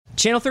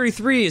Channel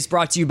 33 is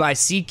brought to you by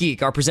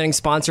SeatGeek, our presenting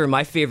sponsor and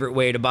my favorite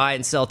way to buy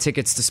and sell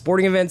tickets to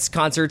sporting events,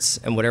 concerts,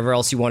 and whatever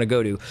else you want to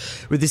go to.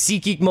 With the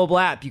SeatGeek mobile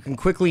app, you can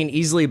quickly and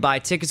easily buy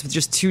tickets with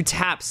just 2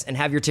 taps and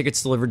have your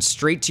tickets delivered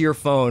straight to your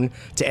phone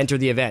to enter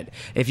the event.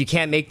 If you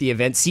can't make the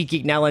event,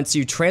 SeatGeek now lets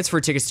you transfer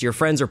tickets to your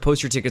friends or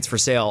post your tickets for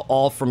sale,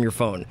 all from your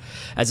phone.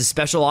 As a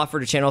special offer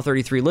to Channel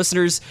 33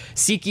 listeners,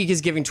 SeatGeek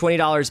is giving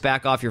 $20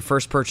 back off your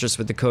first purchase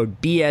with the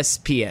code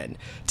BSPN.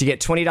 To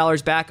get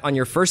 $20 back on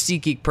your first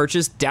SeatGeek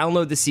purchase,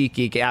 download the SeatGeek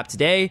app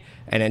today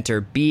and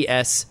enter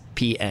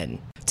BSPN.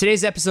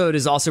 Today's episode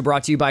is also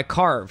brought to you by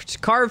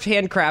Carved. Carved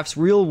handcrafts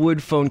real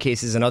wood phone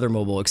cases and other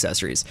mobile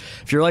accessories.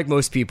 If you're like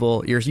most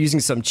people, you're using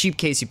some cheap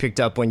case you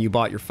picked up when you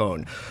bought your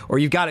phone, or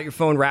you've got your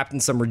phone wrapped in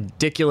some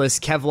ridiculous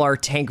Kevlar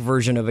tank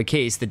version of a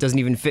case that doesn't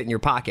even fit in your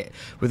pocket.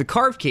 With a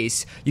Carved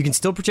case, you can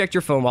still protect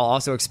your phone while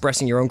also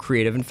expressing your own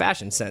creative and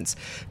fashion sense.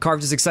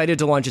 Carved is excited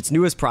to launch its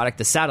newest product,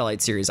 the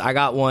Satellite series. I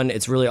got one.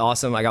 It's really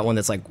awesome. I got one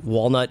that's like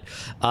walnut.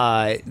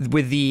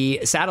 With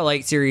the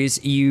Satellite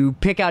series, you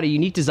pick out a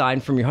unique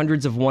design from your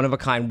hundreds of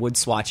one-of-a-kind wood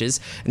swatches,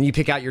 and you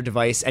pick out your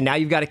device, and now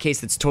you've got a case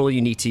that's totally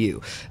unique to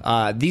you.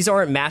 These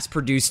aren't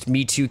mass-produced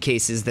Me Too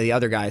cases that the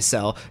other guys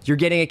sell. You're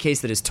getting a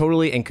case that is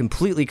totally and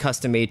completely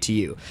custom-made to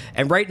you.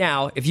 And right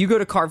now, if you go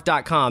to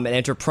carved.com and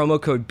enter promo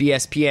code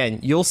BSPN,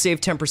 you'll save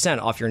 10%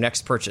 off your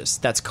next purchase.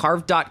 That's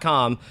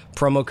carved.com,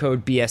 promo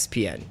code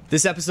BSPN.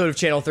 This episode of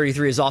Channel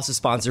 33 is also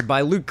sponsored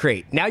by Loot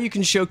Crate. Now you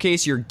can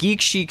showcase your geek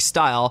chic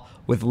style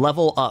with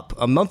Level Up,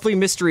 a monthly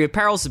mystery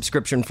apparel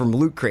subscription from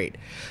Loot Crate.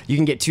 You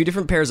can get 2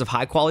 different pairs of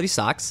high-quality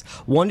socks,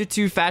 1 to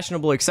 2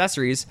 fashionable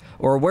accessories,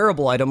 or a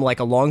wearable item like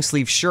a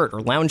long-sleeve shirt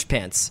or lounge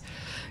pants.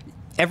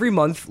 Every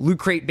month, Loot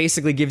Crate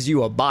basically gives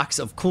you a box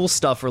of cool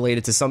stuff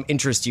related to some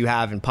interest you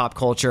have in pop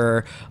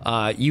culture.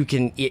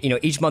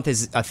 Each month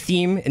is a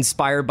theme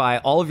inspired by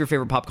all of your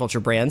favorite pop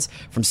culture brands,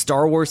 from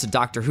Star Wars to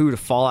Doctor Who to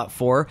Fallout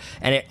 4,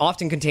 and it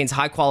often contains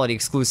high-quality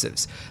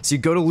exclusives. So you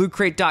go to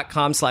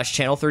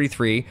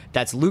lootcrate.com/channel33,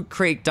 that's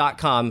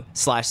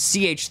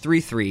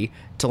lootcrate.com/ch33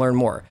 to learn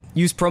more.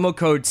 Use promo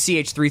code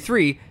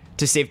CH33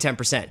 to save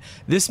 10%.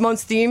 This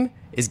month's theme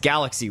is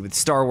Galaxy with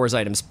Star Wars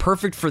items,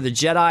 perfect for the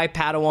Jedi,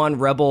 Padawan,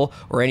 Rebel,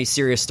 or any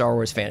serious Star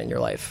Wars fan in your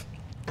life.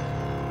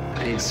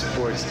 I need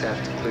support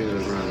staff to clear the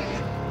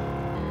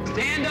room.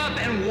 Stand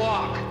up and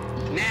walk,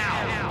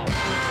 now.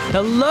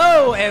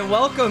 Hello, and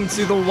welcome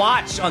to The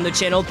Watch on the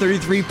Channel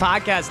 33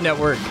 Podcast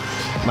Network.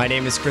 My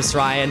name is Chris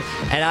Ryan,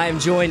 and I am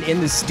joined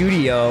in the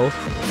studio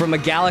from a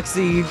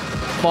galaxy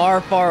far,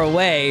 far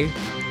away,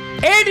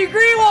 Andy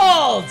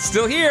Greenwald!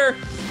 Still here.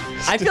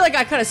 I feel like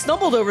I kind of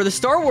stumbled over the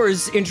Star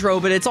Wars intro,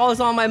 but it's all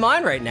on my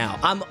mind right now.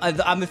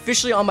 I'm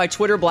officially on my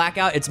Twitter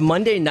blackout. It's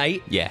Monday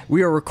night. Yeah.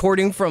 We are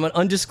recording from an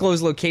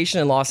undisclosed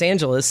location in Los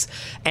Angeles,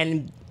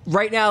 and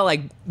right now,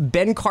 like,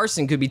 Ben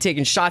Carson could be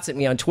taking shots at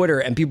me on Twitter,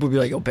 and people would be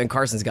like, "Oh, Ben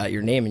Carson's got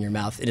your name in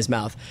his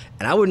mouth,"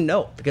 and I wouldn't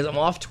know because I'm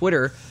off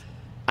Twitter.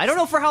 I don't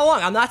know for how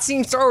long. I'm not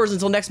seeing Star Wars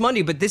until next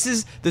Monday, but this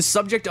is the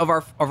subject of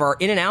our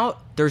In and Out.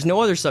 There's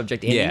no other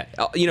subject, Andy. Yeah.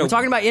 We're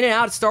talking about In and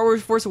Out at Star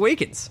Wars Force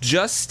Awakens.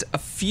 Just a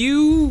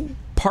few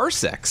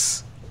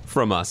parsecs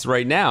from us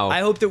right now.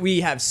 I hope that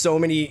we have so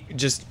many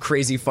just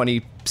crazy,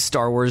 funny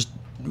Star Wars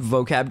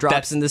vocab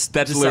drops in this.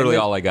 That's this literally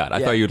segment. all I got.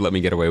 I thought you'd let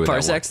me get away with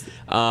Parsecs.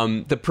 that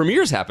one. The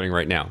premiere's happening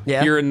right now.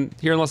 Yeah. Here in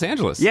Los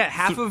Angeles. Yeah,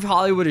 half of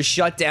Hollywood is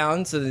shut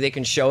down so that they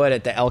can show it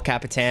at the El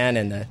Capitan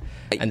and the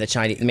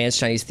Man's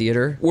Chinese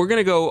Theater. We're going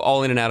to go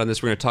all in and out on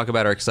this. We're going to talk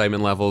about our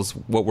excitement levels,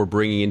 what we're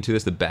bringing into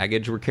this, the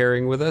baggage we're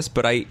carrying with us.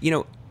 But I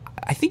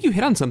think you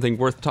hit on something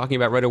worth talking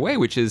about right away,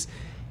 which is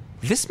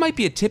this might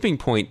be a tipping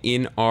point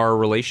in our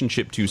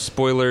relationship to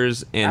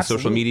spoilers and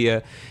social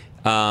media.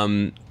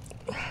 I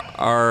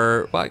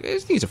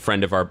think he's a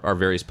friend of our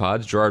various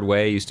pods. Gerard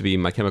Way, used to be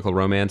My Chemical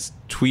Romance,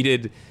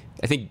 tweeted,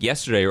 I think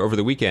yesterday or over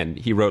the weekend,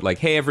 he wrote like,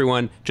 "Hey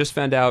everyone, just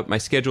found out my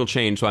schedule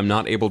changed, so I'm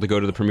not able to go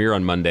to the premiere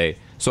on Monday,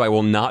 so I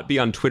will not be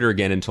on Twitter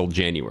again until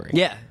January."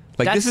 Yeah.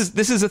 Like this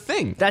is a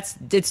thing.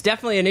 It's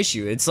definitely an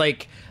issue. It's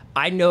like,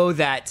 I know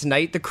that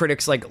tonight the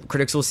critics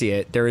will see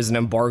it. There is an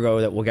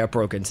embargo that will get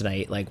broken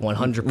tonight, like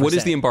 100%. What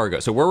is the embargo?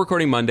 So we're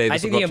recording Monday. I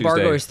think the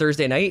embargo is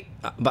Thursday night,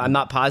 but I'm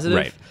not positive.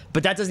 Right.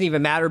 But that doesn't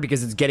even matter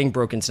because it's getting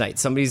broken tonight.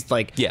 Somebody's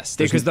like, yes,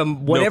 because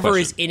whatever no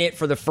is in it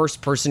for the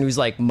first person who's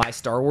like my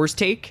Star Wars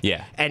take,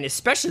 yeah, and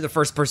especially the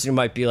first person who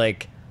might be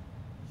like,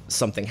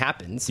 something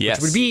happens,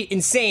 yes, which would be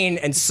insane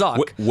and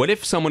suck. What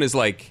if someone is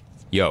like,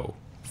 "Yo,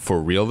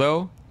 for real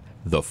though,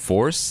 the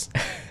Force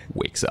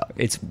wakes up.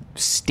 It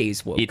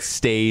stays woke. It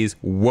stays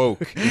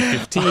woke in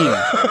 15.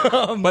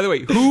 By the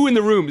way, who in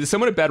the room,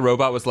 someone at Bad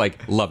Robot was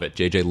like, love it,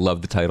 JJ,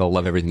 love the title,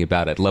 love everything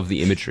about it, love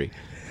the imagery.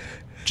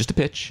 Just a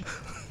pitch.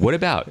 What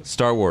about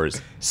Star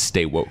Wars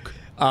Stay Woke?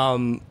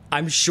 I'm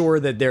sure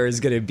that there is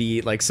going to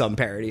be like some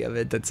parody of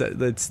it that's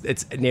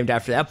it's named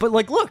after that. But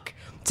like, look,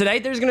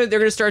 tonight they're going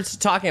to start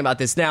talking about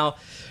this. Now,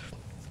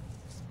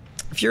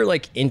 if you're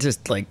like into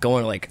like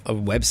going to like a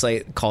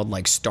website called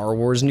like Star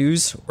Wars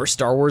News or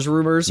Star Wars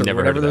Rumors or Never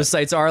heard whatever of those that.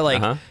 sites are,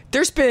 like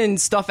there's been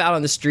stuff out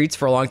on the streets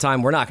for a long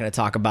time. We're not going to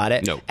talk about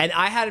it. No. And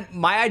I had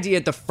my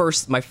idea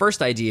my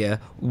first idea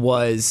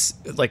was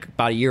like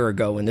about a year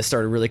ago when this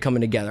started really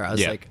coming together. I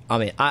was like, I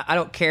mean, I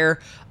don't care.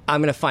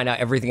 I'm going to find out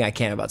everything I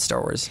can about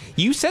Star Wars.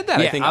 You said that,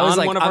 I think, I was on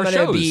like, one of our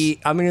shows.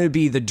 I'm going to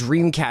be the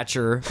dream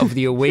catcher of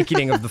the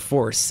awakening of the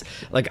Force.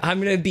 Like, I'm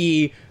going to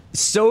be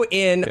so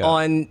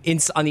on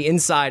the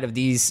inside of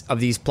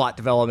these plot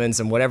developments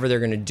and whatever they're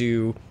going to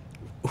do,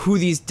 who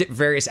these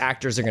various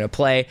actors are going to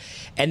play.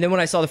 And then when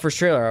I saw the first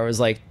trailer, I was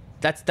like,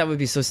 that would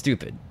be so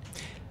stupid.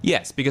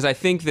 Yes, because I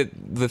think that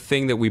the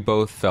thing that we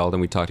both felt,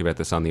 and we talked about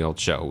this on the old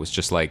show, was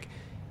just like,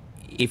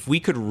 if we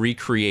could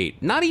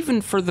recreate, not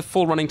even for the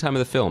full running time of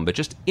the film, but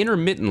just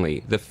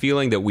intermittently, the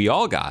feeling that we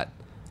all got,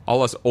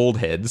 all us old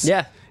heads,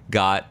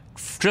 got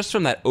just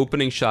from that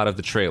opening shot of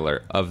the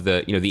trailer, of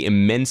the the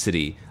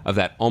immensity of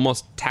that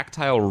almost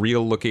tactile,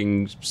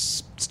 real-looking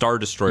Star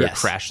Destroyer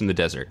crash in the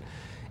desert,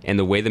 and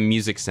the way the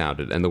music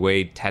sounded, and the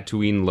way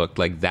Tatooine looked,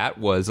 like that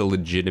was a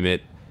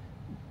legitimate.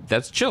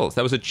 That's chills.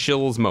 That was a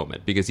chills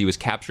moment because he was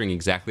capturing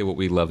exactly what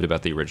we loved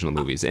about the original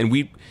movies, and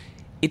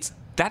it's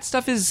that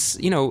stuff is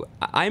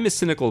I'm as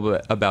cynical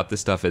about this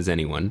stuff as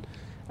anyone.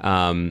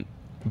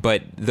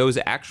 But those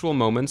actual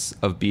moments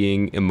of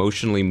being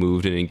emotionally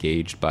moved and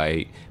engaged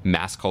by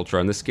mass culture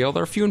on this scale,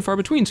 they're few and far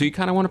between, so you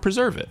kind of want to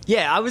preserve it.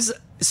 Yeah, I was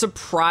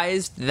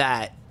surprised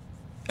that...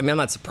 I mean, I'm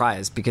not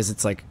surprised because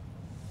it's like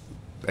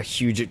a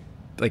huge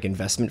like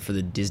investment for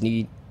the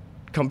Disney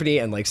company,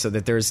 and like so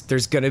that there's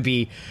going to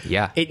be...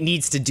 It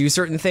needs to do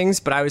certain things,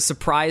 but I was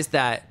surprised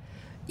that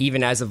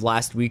even as of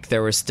last week,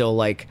 there was still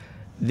like...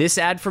 this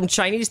ad from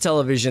Chinese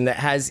television that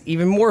has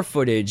even more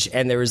footage,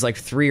 and there was like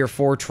 3 or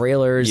 4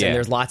 trailers, and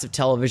there's lots of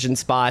television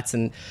spots,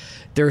 and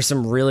there were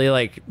some really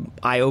like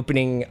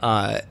eye-opening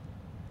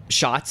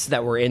shots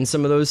that were in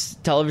some of those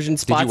television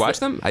spots. Did you watch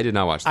them? I did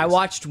not watch them. I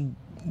watched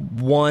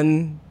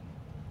one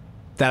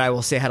that I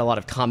will say had a lot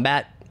of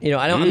combat.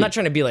 I'm not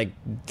trying to be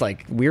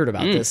like weird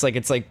about this. Like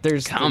it's like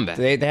there's combat.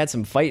 They had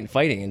some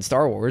fighting in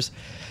Star Wars.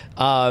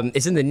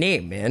 It's in the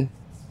name, man.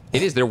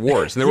 It is. They're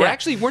wars. And there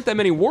weren't that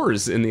many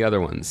wars in the other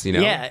ones,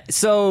 Yeah,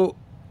 so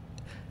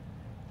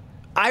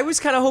I was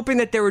kind of hoping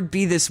that there would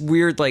be this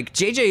weird, like,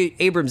 J.J.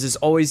 Abrams has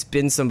always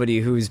been somebody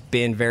who's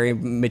been very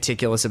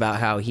meticulous about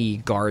how he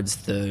guards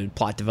the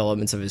plot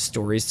developments of his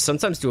stories,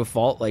 sometimes to a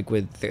fault, like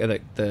with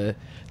the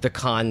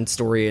Khan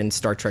story in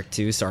Star Trek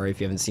II. Sorry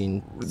if you haven't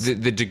seen...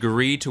 The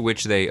degree to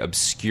which they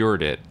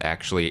obscured it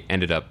actually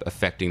ended up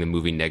affecting the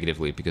movie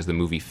negatively because the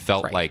movie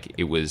felt like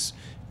it was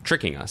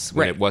tricking us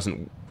when it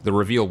wasn't... The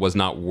reveal was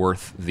not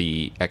worth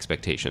the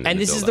expectation. And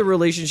this is the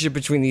relationship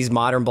between these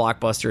modern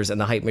blockbusters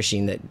and the hype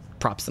machine that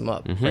props them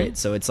up, right?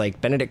 So it's like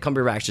Benedict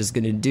Cumberbatch is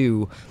going to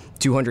do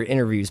 200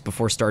 interviews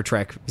before Star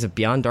Trek. Is it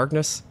Beyond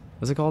Darkness?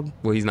 What's it called?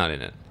 Well, he's not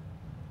in it.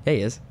 Yeah,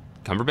 he is.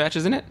 Cumberbatch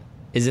is in it?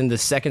 Is in the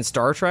second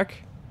Star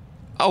Trek?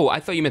 Oh,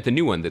 I thought you meant the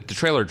new one. The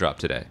trailer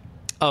dropped today.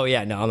 Oh,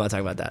 yeah. No, I'm not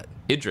talking about that.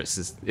 Idris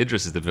is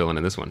the villain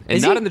in this one.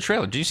 And not in the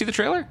trailer. Did you see the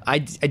trailer? I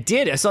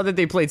did. I saw that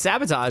they played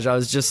Sabotage. I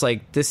was just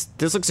like, this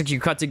looks like you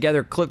cut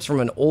together clips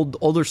from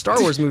older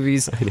Star Wars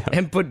movies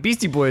and put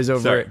Beastie Boys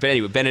over it. But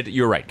anyway, Bennett,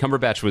 you're right.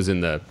 Cumberbatch was in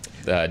the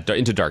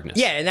Into Darkness.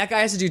 Yeah, and that guy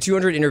has to do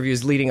 200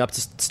 interviews leading up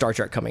to Star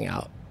Trek coming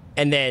out.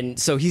 And then,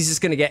 so he's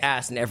just going to get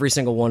asked in every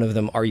single one of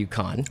them, are you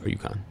Khan? Are you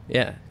Khan?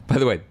 Yeah. By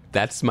the way,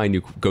 that's my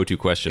new go-to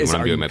question when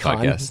I'm doing my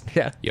podcast.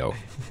 Yeah. Yo.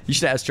 You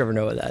should ask Trevor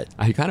Noah that.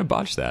 I kind of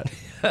botched that.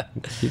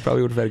 He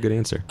probably would have had a good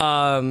answer.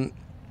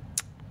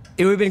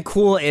 It would have been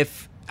cool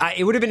if...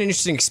 it would have been an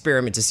interesting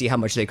experiment to see how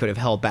much they could have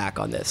held back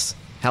on this.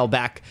 Held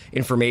back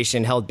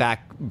information, held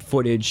back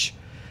footage,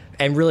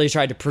 and really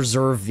tried to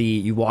preserve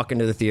you walk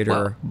into the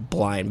theater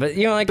blind. But,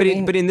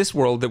 but in this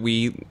world that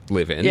we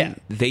live in,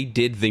 they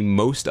did the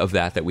most of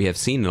that we have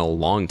seen in a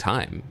long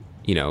time.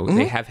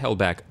 They have held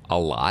back a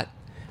lot.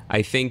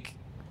 I think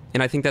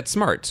that's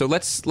smart. So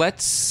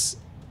let's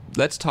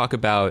talk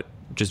about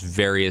just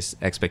various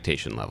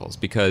expectation levels,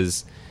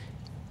 because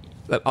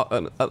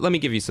let me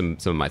give you some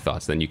of my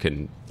thoughts. Then you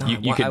can.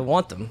 I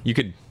want them. You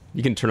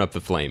can turn up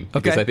the flame,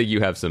 because I think you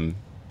have some.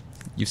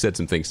 You've said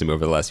some things to me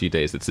over the last few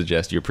days that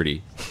suggest you're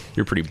pretty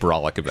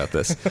brolic about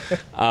this.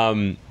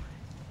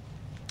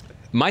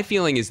 My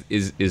feeling is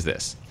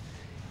this: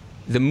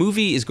 the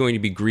movie is going to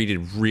be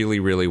greeted really,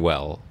 really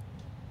well.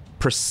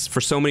 For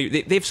so many,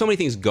 they have so many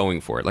things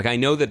going for it. Like, I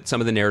know that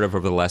some of the narrative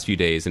over the last few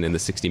days and in the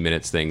 60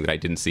 Minutes thing that I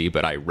didn't see,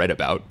 but I read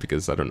about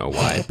because I don't know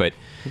why, but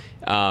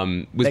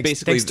was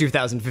basically... Thanks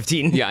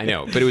 2015. Yeah, I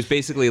know. But it was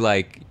basically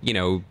like,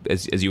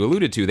 as you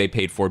alluded to, they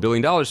paid $4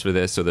 billion for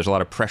this, so there's a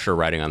lot of pressure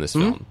riding on this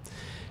film.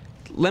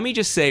 Let me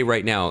just say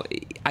right now,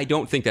 I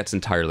don't think that's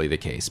entirely the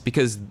case,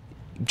 because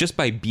just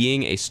by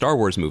being a Star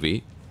Wars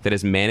movie that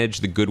has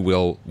managed the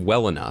goodwill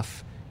well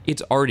enough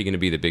it's already going to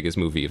be the biggest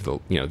movie of the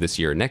this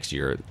year or next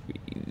year.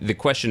 The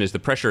question is, the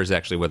pressure is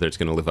actually whether it's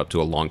going to live up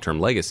to a long-term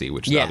legacy,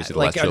 which is obviously the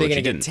last are they trilogy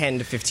going to didn't. get 10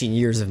 to 15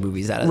 years of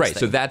movies out of this Right, thing?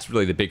 so that's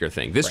really the bigger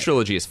thing. This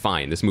trilogy is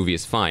fine. This movie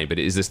is fine, but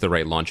is this the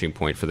right launching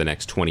point for the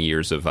next 20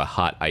 years of a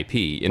hot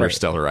IP,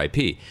 interstellar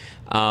IP?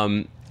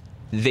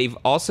 They've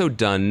also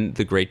done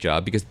the great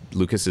job because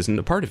Lucas isn't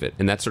a part of it,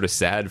 and that's sort of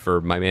sad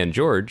for my man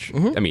George.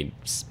 I mean,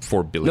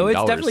 $4 billion. No,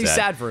 it's definitely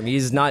sad for him. He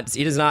does not.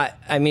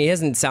 I mean, he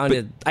hasn't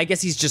sounded. I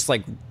guess he's just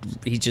like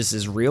he just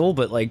is real,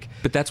 but like.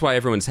 But that's why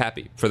everyone's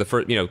happy for the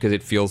first, because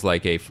it feels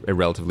like a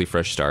relatively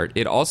fresh start.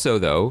 It also,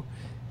 though,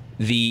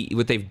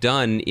 what they've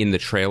done in the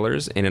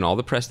trailers and in all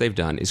the press they've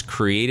done is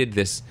created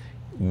this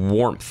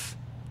warmth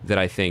that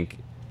I think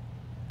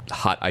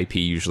hot IP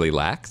usually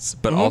lacks,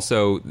 but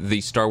also the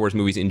Star Wars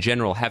movies in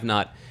general have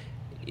not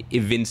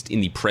evinced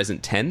in the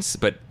present tense,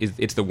 but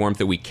it's the warmth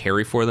that we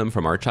carry for them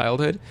from our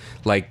childhood.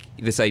 Like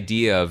this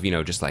idea of,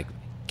 just like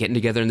getting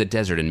together in the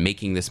desert and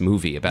making this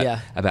movie about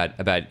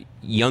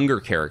younger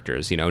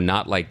characters,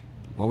 not like,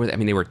 what were they? I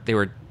mean, they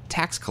were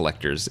tax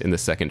collectors in the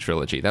second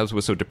trilogy. That was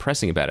what's so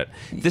depressing about it.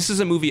 This is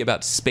a movie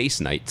about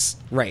space knights.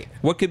 Right.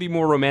 What could be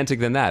more romantic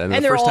than that? And the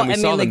they're first time we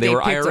saw them, like, they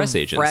were picked IRS a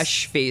agents.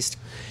 Fresh-faced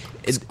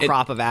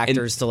crop of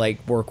actors to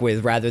like work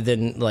with, rather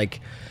than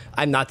like.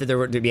 I'm not that there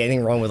would be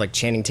anything wrong with like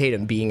Channing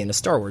Tatum being in a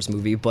Star Wars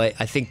movie, but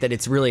I think that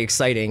it's really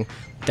exciting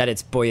that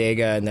it's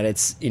Boyega and that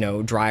it's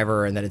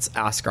Driver and that it's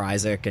Oscar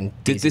Isaac and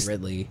Daisy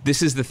Ridley.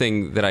 This is the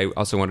thing that I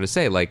also wanted to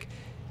say, like,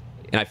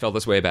 and I felt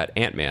this way about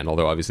Ant-Man,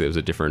 although obviously it was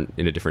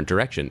in a different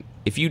direction.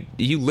 If you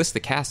list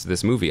the cast of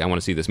this movie, I want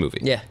to see this movie.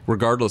 Yeah.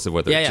 Regardless of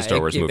whether it's a Star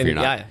Wars movie or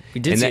not. Yeah,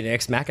 we did see it in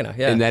Ex Machina.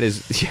 Yeah. And that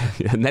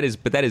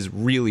is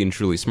really and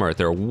truly smart.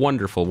 There are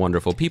wonderful,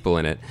 wonderful people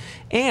in it.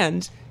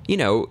 And,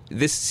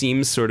 this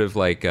seems sort of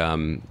like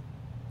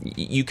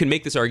you can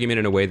make this argument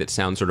in a way that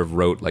sounds sort of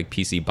rote, like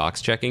PC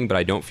box checking, but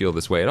I don't feel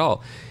this way at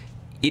all.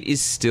 It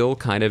is still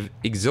kind of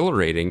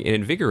exhilarating and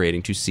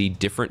invigorating to see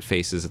different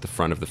faces at the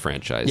front of the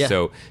franchise. Yeah.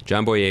 So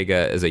John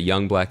Boyega as a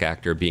young black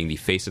actor being the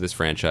face of this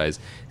franchise,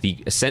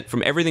 the ascent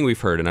from everything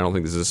we've heard, and I don't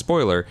think this is a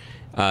spoiler,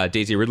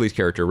 Daisy Ridley's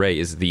character Rey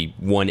is the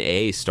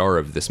 1A star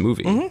of this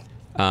movie.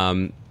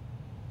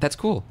 That's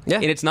cool. Yeah.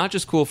 And it's not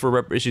just cool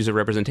for issues of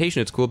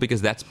representation, it's cool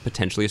because that's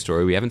potentially a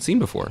story we haven't seen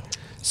before.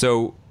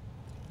 So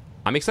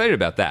I'm excited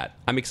about that.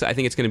 I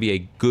think it's going to be a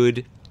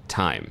good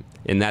time.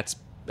 And that's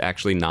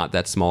actually not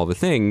that small of a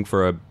thing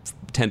for a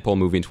tentpole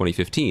movie in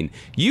 2015.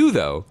 You,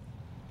 though,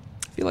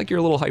 I feel like you're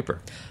a little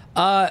hyper.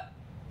 Here's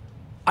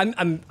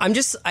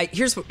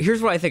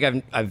what I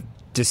think I've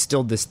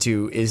distilled this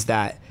to is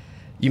that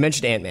you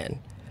mentioned Ant-Man.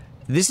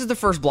 This is the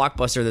first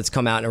blockbuster that's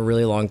come out in a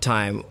really long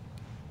time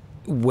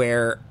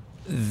where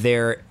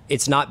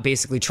it's not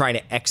basically trying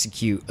to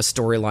execute a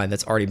storyline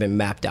that's already been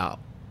mapped out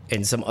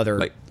in some other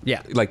like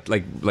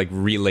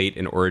relate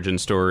an origin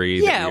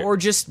story. Or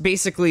just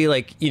basically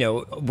like,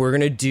 we're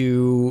gonna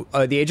do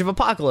the Age of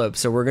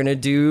Apocalypse, or we're gonna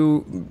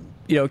do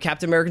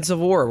Captain America: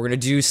 Civil War, we're gonna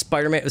do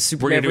Spider-Man,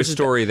 Superman. We're gonna do a versus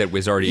story that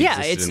was already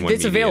existed in one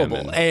it's medium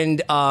available,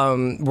 and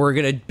we're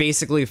gonna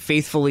basically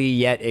faithfully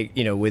yet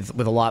with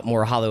a lot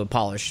more Hollywood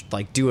polish,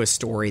 like do a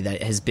story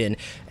that has been.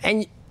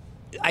 And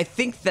I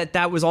think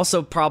that was also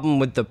a problem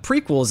with the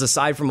prequels,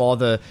 aside from all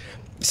the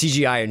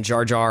CGI and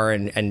Jar Jar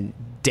and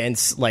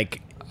dense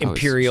like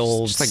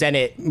Imperial just like,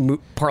 Senate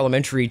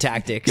parliamentary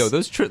tactics. Yo,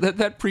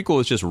 that prequel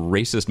is just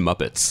racist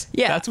Muppets.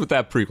 Yeah, that's what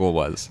that prequel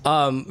was.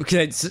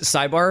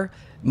 Sidebar.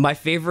 My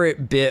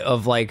favorite bit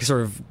of like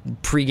sort of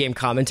pregame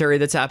commentary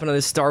that's happened on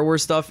this Star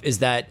Wars stuff is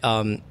that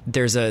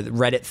there's a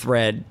Reddit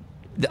thread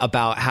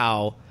about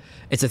how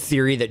it's a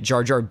theory that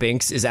Jar Jar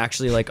Binks is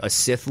actually like a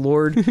Sith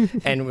Lord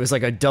and was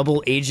like a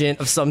double agent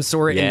of some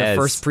sort in the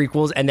first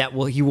prequels, and that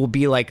he will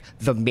be like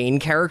the main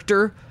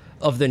character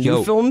of the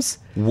new films.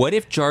 What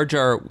if Jar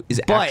Jar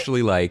is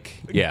actually like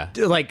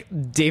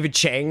David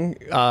Chang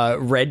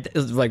read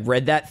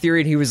that theory,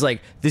 and he was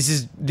like, this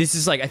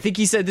is like, I think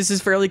he said this is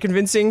fairly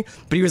convincing,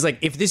 but he was like,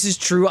 if this is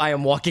true, I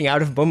am walking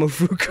out of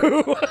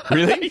Momofuku.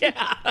 Really?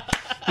 Yeah.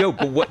 Yo,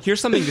 but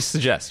here's something to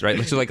suggest,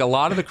 right? So like a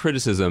lot of the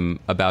criticism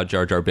about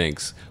Jar Jar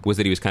Binks was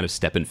that he was kind of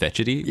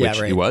Steppenfetchity,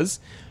 which he was.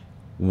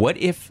 What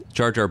if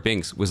Jar Jar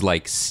Binks was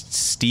like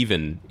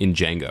Steven in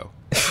Django?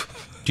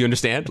 Do you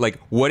understand? Like,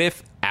 what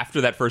if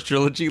after that first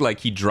trilogy, like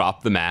he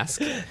dropped the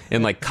mask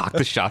and like cocked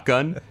the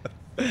shotgun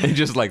and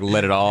just like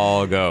let it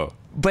all go?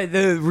 But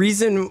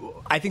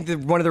I think that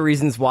one of the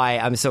reasons why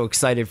I'm so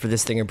excited for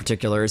this thing in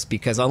particular is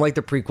because unlike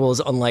the prequels,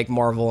 unlike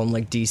Marvel,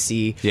 unlike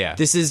DC,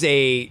 this is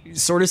a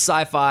sort of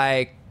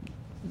sci-fi,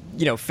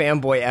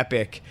 fanboy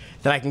epic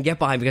that I can get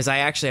behind because I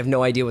actually have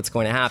no idea what's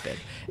going to happen.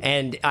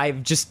 And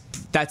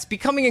that's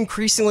becoming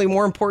increasingly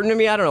more important to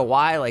me. I don't know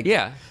why.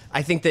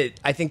 I think that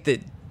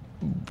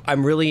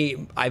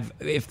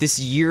if this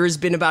year has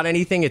been about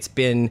anything, it's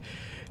been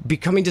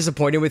becoming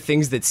disappointed with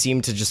things that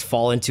seem to just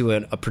fall into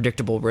a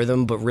predictable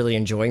rhythm, but really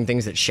enjoying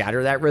things that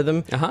shatter that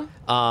rhythm. So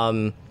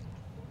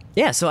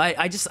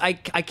I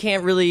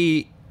can't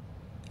really.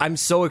 I'm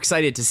so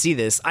excited to see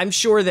this. I'm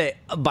sure that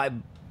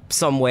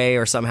some way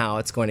or somehow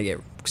it's going to get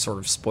sort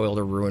of spoiled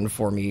or ruined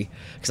for me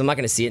because I'm not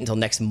going to see it until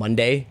next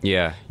Monday.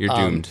 Yeah, you're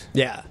doomed.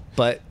 Yeah,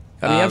 but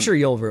I mean, I'm sure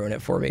you'll ruin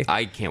it for me.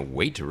 I can't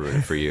wait to ruin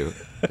it for you.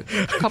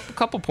 A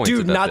couple points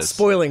Dude, about not this.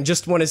 spoiling.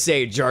 Just want to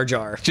say Jar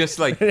Jar. Just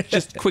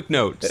quick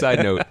note,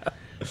 side note.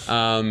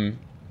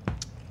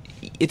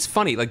 It's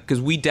funny, like,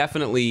 because we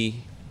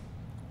definitely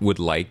would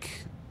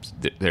like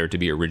there to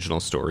be original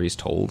stories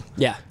told.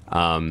 Yeah.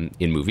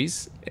 In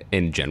movies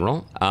in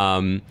general.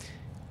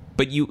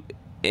 But you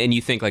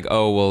think like,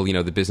 oh, well,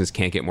 the business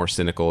can't get more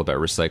cynical about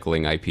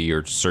recycling IP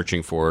or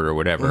searching for it or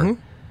whatever.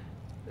 Mm-hmm.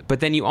 But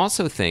then you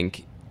also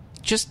think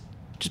just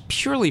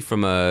purely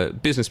from a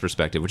business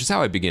perspective, which is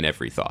how I begin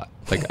every thought.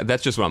 Like,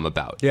 that's just what I'm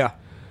about. Yeah.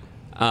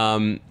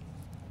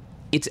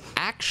 It's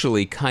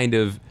actually kind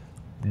of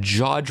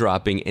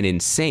jaw-dropping and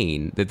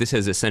insane that this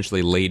has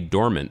essentially laid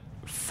dormant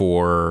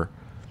for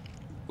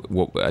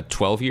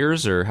 12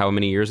 years or how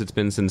many years it's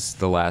been since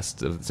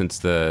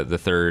the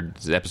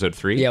third episode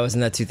 3. Yeah,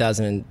 wasn't that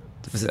 2000?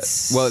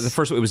 Well, the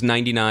first one, it was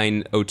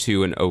 99,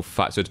 02, and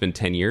 05, so it's been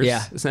 10 years,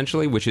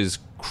 essentially, which is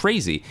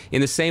crazy.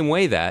 In the same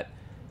way that,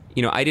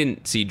 I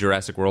didn't see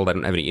Jurassic World, I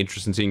don't have any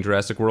interest in seeing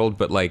Jurassic World,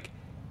 but, like,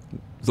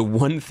 the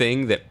one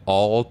thing that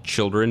all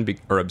children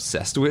are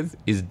obsessed with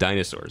is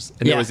dinosaurs.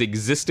 And there was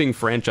existing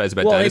franchise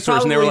about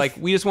dinosaurs, and they were like,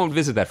 we just won't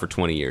visit that for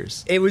 20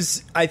 years.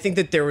 I think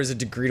that there was a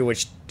degree to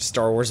which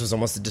Star Wars was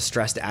almost a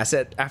distressed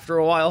asset after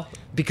a while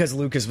because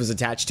Lucas was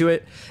attached to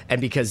it, and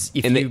because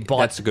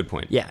that's a good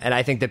point. Yeah, and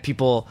I think that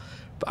people...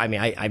 I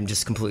mean, I'm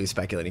just completely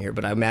speculating here,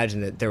 but I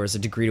imagine that there was a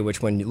degree to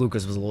which when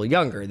Lucas was a little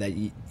younger, that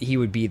he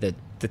would be the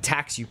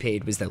tax you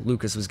paid was that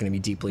Lucas was going to be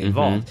deeply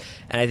involved.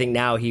 And I think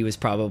now he was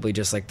probably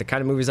just like, the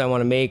kind of movies I want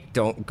to make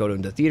don't go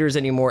into theaters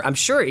anymore. I'm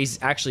sure he's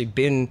actually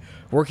been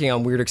working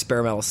on weird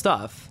experimental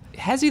stuff.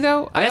 Has he,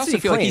 though? I also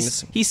feel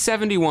claims. like he's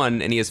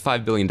 71 and he has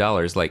 $5 billion.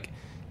 Like,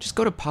 just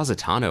go to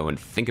Positano and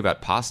think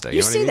about pasta.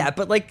 You know what say I mean? that,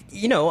 but like,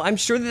 I'm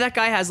sure that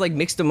guy has like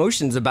mixed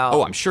emotions about.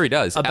 Oh, I'm sure he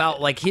does.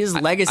 About like his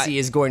legacy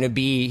is going to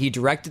be he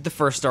directed the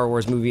first Star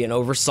Wars movie and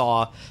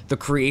oversaw the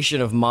creation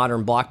of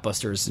modern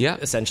blockbusters,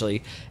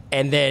 essentially,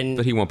 and then.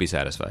 But he won't be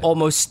satisfied.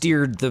 Almost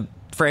steered the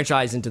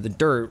franchise into the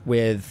dirt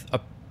with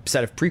a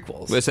set of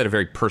prequels. Well, a set of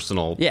very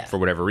personal, for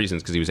whatever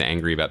reasons, because he was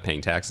angry about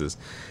paying taxes.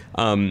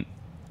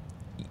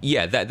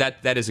 Yeah,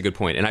 that is a good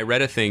point. And I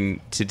read a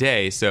thing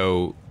today.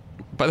 So,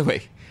 by the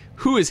way.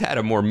 Who has had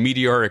a more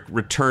meteoric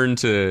return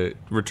to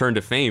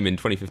fame in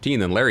 2015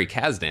 than Larry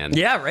Kasdan?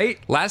 Yeah, right.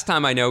 Last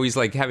time I know, he's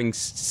like having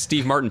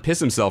Steve Martin piss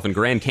himself in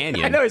Grand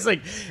Canyon. I know. He's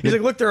like,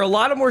 look, there are a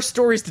lot of more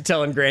stories to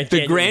tell in Grand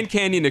Canyon. The Grand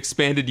Canyon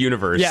expanded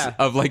universe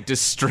of like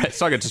distressed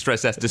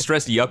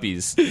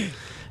yuppies.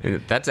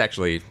 And that's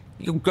actually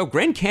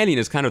Grand Canyon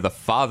is kind of the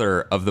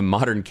father of the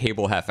modern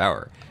cable half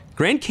hour.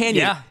 Grand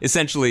Canyon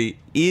essentially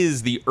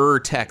is the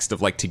text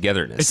of like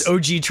togetherness. It's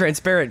OG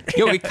transparent.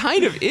 It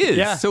kind of is.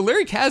 Yeah. So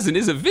Larry Kasdan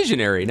is a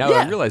visionary. Now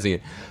I'm realizing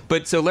it.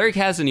 But so Larry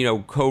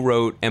Kasdan,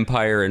 co-wrote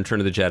Empire and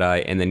Return of the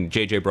Jedi, and then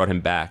JJ brought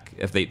him back.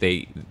 If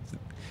they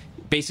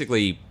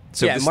basically.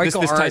 So this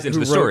ties into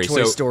the story.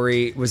 Toy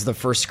Story was the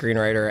first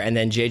screenwriter, and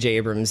then J.J.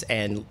 Abrams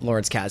and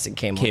Lawrence Kasdan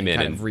came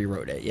in and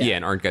rewrote it. Yeah,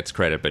 and Arndt gets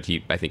credit, but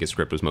I think his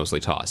script was mostly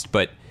tossed.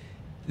 But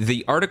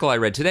the article I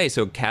read today,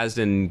 so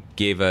Kasdan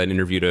gave an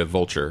interview to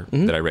Vulture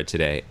that I read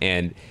today,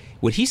 and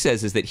what he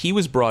says is that he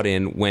was brought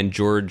in when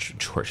George,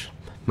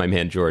 my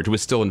man George,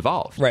 was still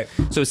involved. Right.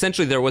 So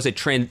essentially, there was a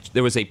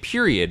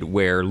period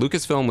where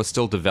Lucasfilm was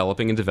still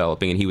developing,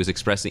 and he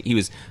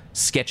was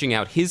sketching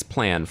out his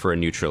plan for a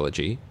new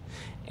trilogy.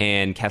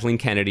 And Kathleen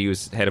Kennedy,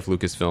 who's head of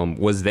Lucasfilm,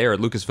 was there at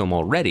Lucasfilm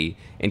already.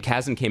 And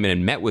Kasdan came in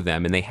and met with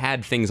them, and they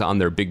had things on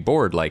their big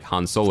board like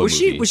Han Solo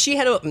movie. Was she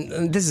head of?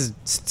 This is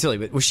silly,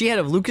 but was she head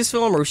of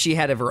Lucasfilm, or was she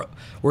head of her?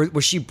 Or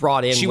was she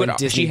brought in when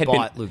Disney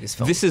bought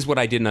Lucasfilm? This is what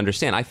I didn't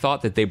understand. I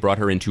thought that they brought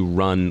her in to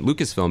run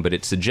Lucasfilm, but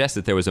it suggests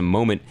that there was a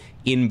moment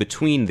in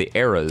between the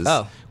eras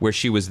where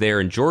she was there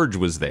and George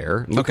was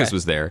there, Lucas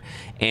was there,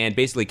 and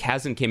basically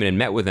Kasdan came in and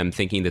met with them,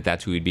 thinking that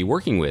that's who he'd be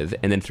working with.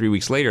 And then 3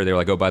 weeks later, they were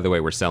like, "Oh, by the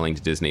way, we're selling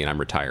to Disney, and I'm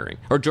retiring."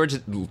 Or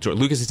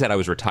Lucas had said I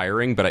was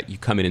retiring, but you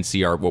come in and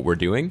see what we're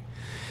doing.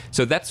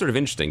 So that's sort of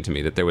interesting to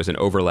me that there was an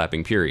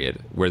overlapping period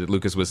where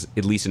Lucas was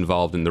at least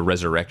involved in the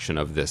resurrection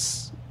of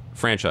this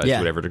franchise to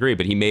whatever degree,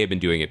 but he may have been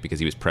doing it because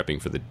he was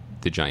prepping for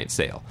the giant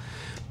sale.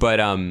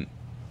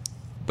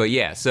 But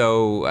yeah,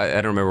 so I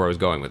don't remember where I was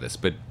going with this,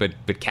 but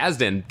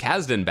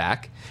Kasdan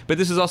back. But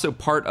this is also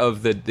part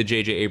of the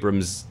J.J.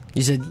 Abrams.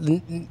 You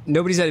said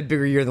nobody's had a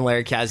bigger year than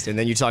Larry Kasdan.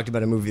 Then you talked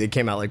about a movie that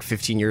came out like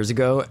 15 years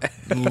ago.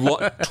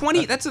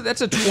 20. That's a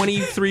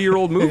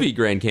 23-year-old movie,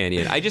 Grand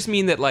Canyon. I just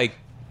mean that like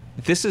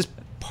this is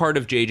part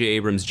of J.J.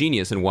 Abrams'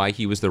 genius and why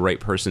he was the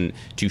right person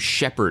to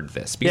shepherd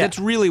this. Because that's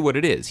really what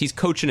it is. He's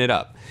coaching it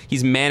up.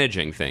 He's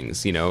managing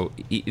things,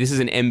 This is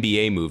an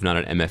MBA move, not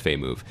an MFA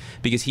move.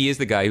 Because he is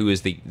the guy who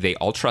is they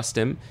all trust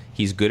him.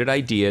 He's good at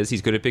ideas.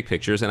 He's good at big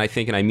pictures. And I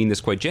think, and I mean this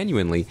quite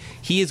genuinely,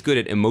 he is good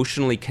at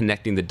emotionally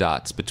connecting the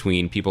dots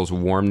between people's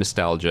warm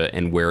nostalgia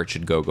and where it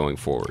should go going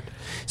forward.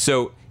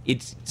 So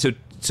it's...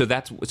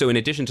 So in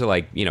addition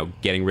to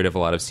getting rid of a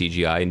lot of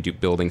CGI and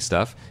building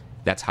stuff,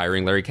 that's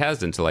hiring Larry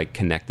Kasdan to like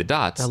connect the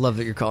dots. I love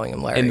that you're calling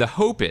him Larry. And the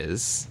hope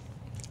is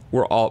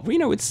we're all,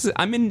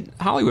 I'm in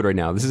Hollywood right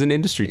now. This is an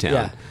industry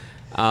town.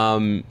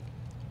 Yeah.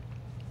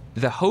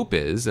 The hope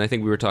is, and I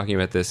think we were talking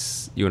about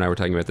this, you and I were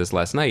talking about this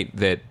last night,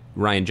 that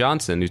Rian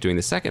Johnson, who's doing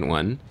the second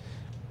one,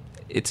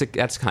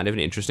 that's kind of an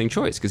interesting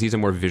choice because he's a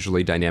more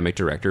visually dynamic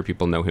director.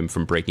 People know him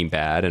from Breaking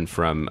Bad and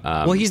from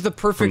he's the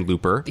perfect from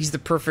Looper. He's the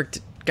perfect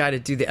guy to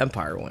do the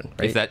Empire one,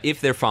 right? If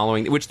they're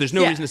following, which there's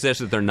no reason to suggest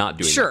that they're not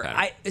doing. Sure,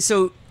 that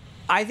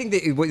I think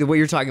that what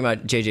you're talking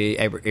about, J.J.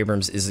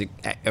 Abrams, is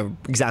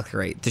exactly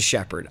right. The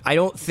Shepherd. I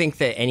don't think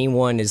that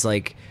anyone is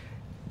like.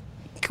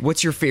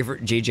 What's your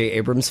favorite J.J.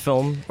 Abrams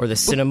film or the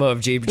cinema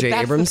of J.J.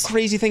 Abrams? That's the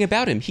crazy thing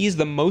about him. He's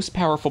the most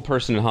powerful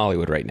person in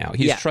Hollywood right now.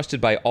 He's trusted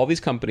by all these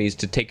companies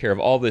to take care of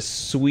all this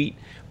sweet,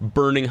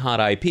 burning hot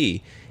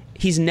IP.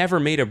 He's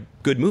never made a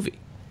good movie.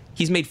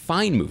 He's made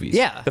fine movies.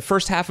 Yeah. The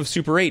first half of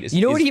Super 8 is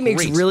You know what he great.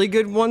 makes really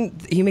good one?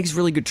 He makes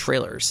really good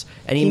trailers.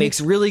 And he makes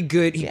really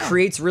good he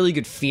creates really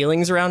good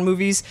feelings around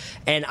movies.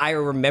 And I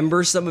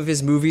remember some of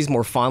his movies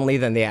more fondly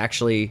than I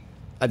actually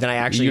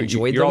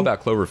enjoyed them. You're all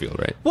about Cloverfield,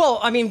 right? Well,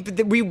 I mean,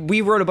 we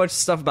wrote a bunch of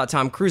stuff about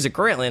Tom Cruise at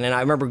Grantland, and I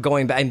remember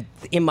going back and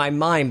in my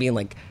mind being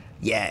like,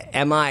 yeah,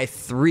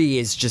 MI3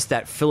 is just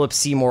that Philip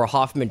Seymour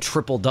Hoffman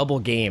triple-double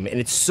game, and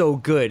it's so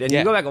good. And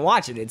you go back and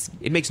watch it,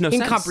 it makes no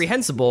sense.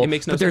 Incomprehensible. It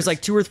makes no but there's sense.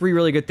 like 2 or 3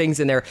 really good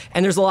things in there,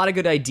 and there's a lot of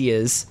good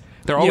ideas.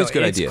 There are always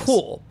good ideas. It's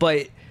cool,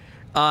 but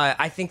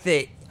I think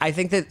that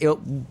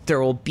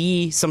there will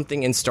be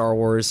something in Star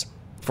Wars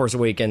Force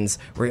Awakens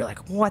where you're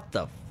like, what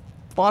the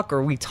fuck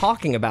are we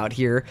talking about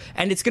here?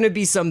 And it's going to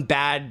be some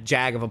bad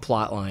jag of a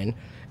plot line.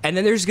 And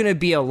then there's going to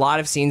be a lot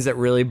of scenes that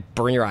really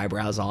burn your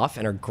eyebrows off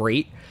and are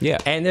great. Yeah.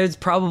 And there's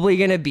probably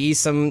going to be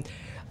some...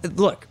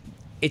 Look,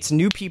 it's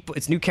new people,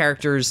 it's new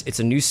characters, it's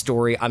a new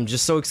story. I'm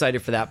just so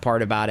excited for that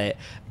part about it.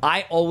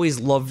 I always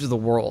loved the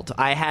world.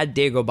 I had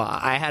Dagobah.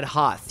 I had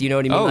Hoth. You know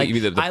what I mean? Oh, like, you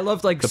mean I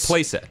loved like... the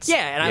play sets. Yeah,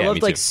 and I loved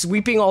me like too.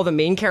 sweeping all the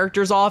main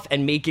characters off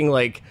and making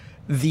like...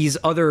 these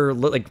other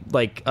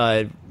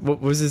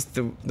what was this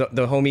the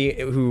homie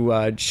who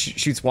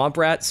shoots swamp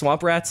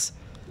rats?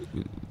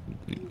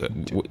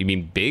 You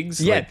mean Biggs?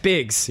 Yeah, Like-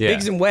 Biggs, Yeah.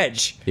 Biggs and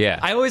Wedge. Yeah.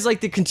 I always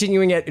like the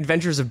continuing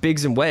adventures of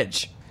Biggs and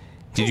Wedge.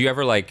 Did you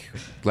ever like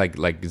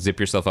zip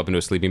yourself up into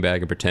a sleeping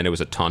bag and pretend it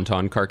was a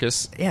tauntaun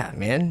carcass? Yeah,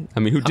 man. I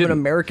mean, who I'm didn't? an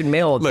American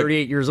male at Look,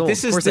 38 years old.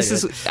 This Of course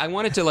I did. I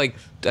wanted to I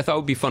thought it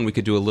would be fun. We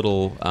could do a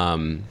little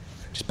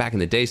just back in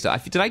the day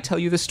stuff. Did I tell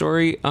you this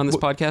story on this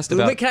podcast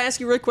about Can I ask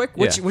you really quick?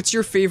 What's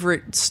your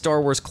favorite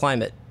Star Wars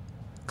climate?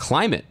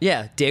 climate?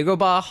 Yeah,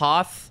 Dagobah,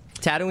 Hoth,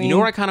 Tatooine. You know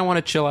where I kind of want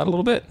to chill out a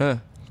little bit? Huh.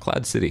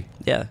 Cloud City.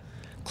 Yeah.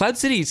 Cloud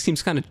City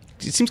seems kind of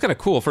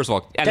cool. First of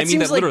all, and I mean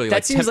seems that literally.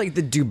 That seems like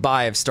the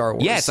Dubai of Star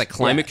Wars. yeah, it's like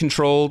climate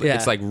controlled. Yeah.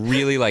 It's like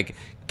really like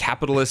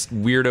capitalist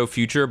weirdo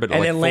future, but And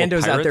like then full of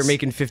Lando's out there pirates.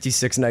 making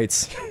 56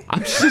 nights.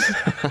 That's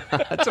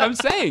what I'm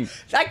saying.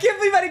 I can't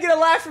believe I didn't get a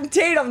laugh from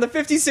Tate on the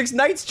 56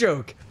 nights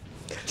joke.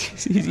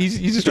 He's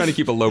just trying to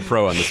keep a low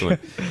pro on this one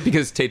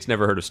because Tate's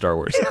never heard of Star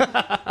Wars.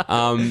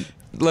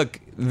 Look,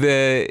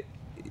 that's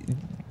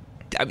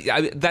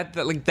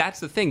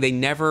the thing.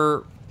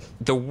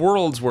 The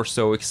worlds were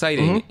so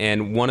exciting,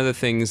 and one of the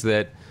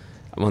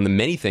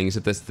many things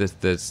that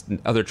this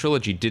other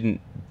trilogy didn't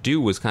do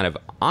was kind of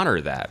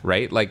honor that,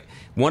 right? Like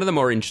one of the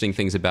more interesting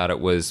things about it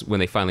was when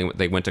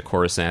they went to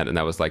Coruscant, and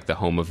that was like the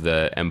home of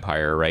the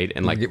Empire, right?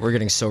 And like We're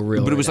getting so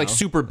real. but it was right like now.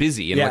 super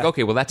busy, and Yeah. like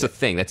okay, well that's a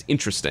thing, that's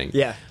interesting.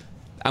 Yeah.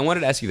 I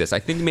wanted to ask you this. I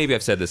think maybe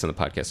I've said this on the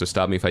podcast, so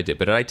stop me if I did.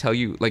 But did I tell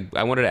you,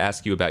 I wanted to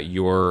ask you about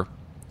your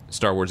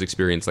Star Wars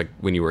experience,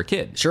 when you were a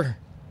kid. Sure.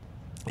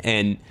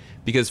 And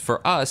because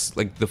for us,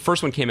 the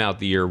first one came out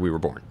the year we were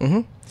born.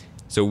 Mm-hmm.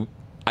 So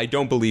I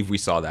don't believe we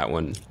saw that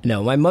one.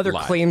 No, my mother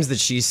Live. claims that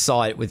she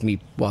saw it with me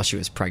while she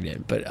was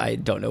pregnant, but I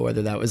don't know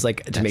whether that was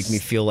to make me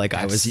feel like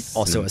I was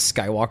also a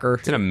Skywalker.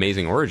 It's an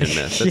amazing origin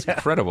myth. That's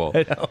incredible.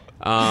 I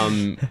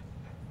know.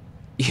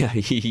 Yeah,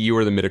 you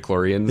were the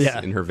midichlorians Yeah.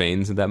 in her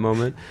veins at that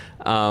moment.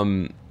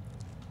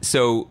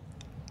 So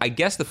I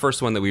guess the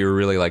first one that we were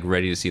really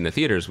ready to see in the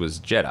theaters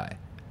was Jedi.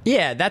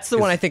 Yeah, that's the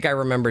one I think I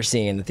remember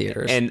seeing in the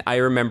theaters. And I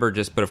remember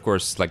but of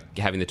course,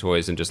 having the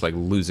toys and just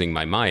losing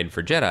my mind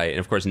for Jedi, and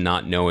of course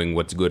not knowing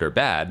what's good or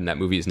bad. And that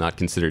movie is not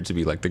considered to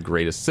be the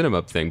greatest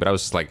cinema thing. But I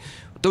was just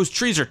those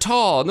trees are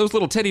tall and those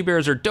little teddy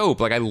bears are dope.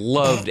 I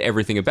loved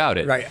everything about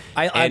it. right.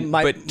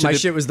 But My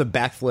shit was the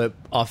backflip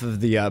off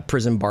of the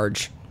prison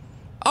barge.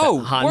 Oh,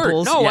 Han word.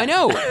 pulls? No, Yeah. I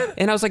know.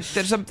 And I was like,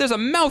 there's a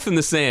mouth in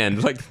the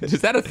sand.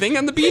 Is that a thing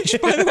on the beach,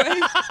 by the way?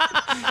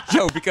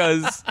 Yo,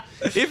 because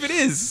if it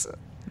is,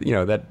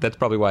 that's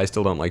probably why I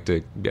still don't like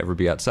to ever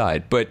be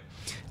outside. But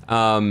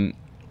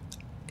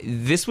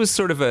this was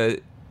sort of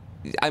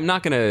I'm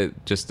not going to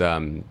just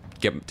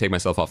take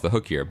myself off the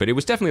hook here, but it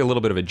was definitely a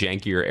little bit of a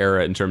jankier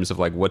era in terms of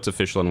what's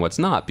official and what's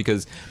not,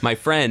 because my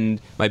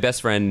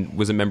best friend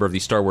was a member of the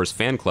Star Wars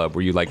fan club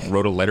where you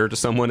wrote a letter to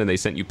someone and they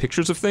sent you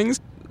pictures of things.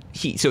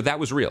 So that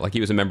was real.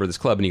 He was a member of this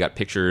club and he got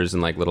pictures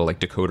and little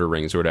decoder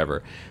rings or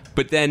whatever.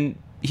 But then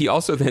he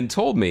also then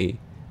told me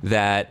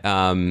that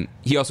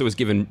he also was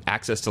given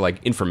access to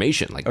like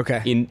information, like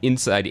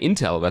inside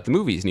intel about the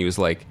movies, and he was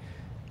like,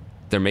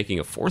 "They're making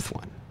a fourth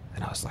one,"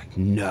 and I was like,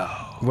 "No."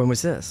 When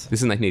was this? This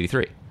is in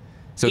 1983.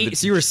 So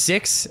you were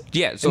 6?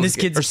 Yeah, so and this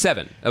kid's or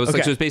 7. I was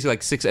like, so it was basically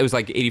like 6. It was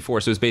like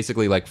 84. So it was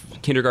basically like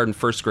kindergarten,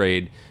 first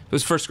grade. It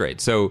was first grade.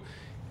 So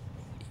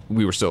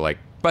we were still like.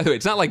 By the way,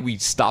 it's not like we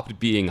stopped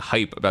being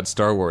hype about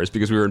Star Wars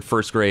because we were in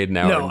first grade and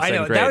now we're in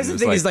second grade. That was the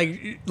thing is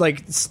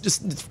like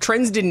just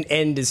trends didn't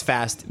end as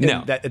fast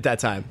at that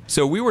time.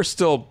 So we were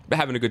still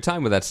having a good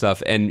time with that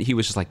stuff, and he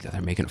was just like,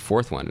 they're making a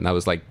fourth one. And I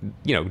was like,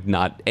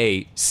 not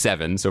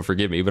 7, so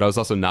forgive me, but I was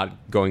also not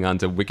going on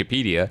to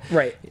Wikipedia.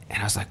 Right. And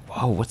I was like,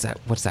 whoa, what's that?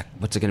 What's it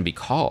going to be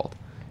called?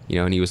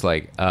 And he was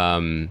like,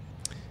 I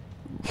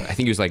think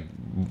he was like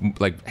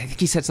I think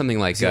he said something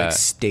like,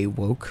 stay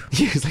woke.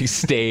 He was like,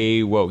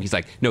 stay woke. He's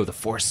like, no, the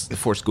force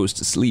goes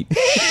to sleep.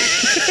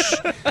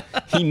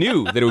 He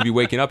knew that it would be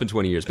waking up in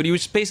 20 years, but he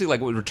was basically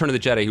like Return of the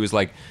Jedi. He was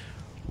like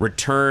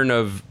Return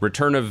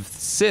of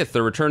Sith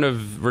or Return of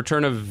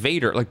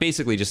Vader, like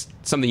basically just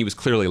something he was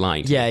clearly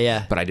lying to.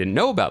 Yeah. But I didn't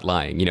know about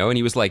lying, and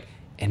he was like,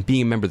 and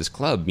being a member of this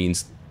club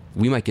means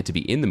we might get to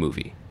be in the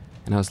movie.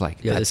 And I was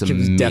like, that's this kid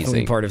was amazing.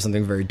 Definitely part of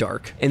something very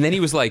dark. And then he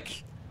was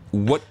like,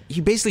 what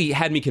he basically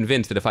had me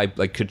convinced that if I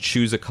like could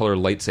choose a color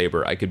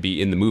lightsaber, I could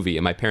be in the movie.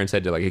 And my parents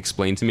had to like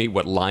explain to me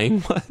what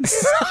lying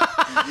was.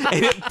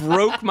 And it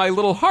broke my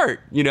little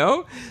heart,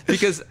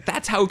 because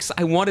that's how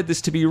I wanted this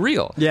to be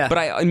real. Yeah. But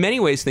I, in many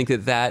ways, think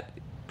that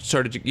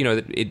started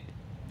to,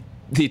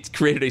 it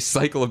created a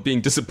cycle of being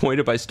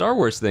disappointed by Star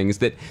Wars things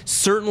that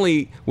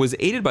certainly was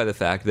aided by the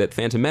fact that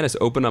Phantom Menace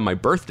opened on my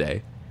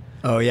birthday.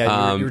 Oh,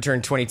 yeah, you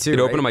returned 22, It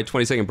opened on my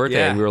 22nd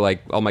birthday, and we were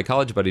like, all my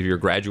college buddies, we were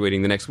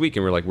graduating the next week,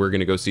 and we were like, we're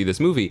going to go see this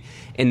movie.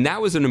 And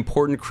that was an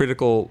important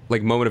critical,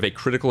 like, moment of a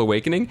critical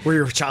awakening. Where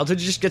your childhood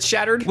just gets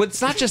shattered? Well,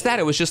 it's not just that.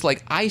 It was just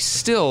like, I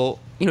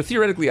still,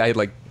 theoretically, I had,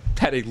 like,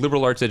 had a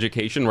liberal arts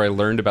education where I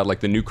learned about,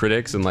 like, the new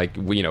critics and, like,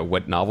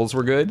 what novels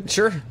were good.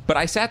 Sure. But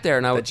I sat there,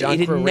 and it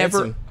had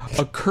never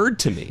occurred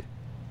to me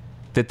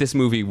that this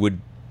movie would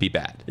be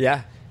bad.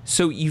 Yeah.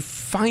 So you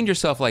find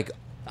yourself, like,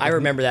 I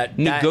remember that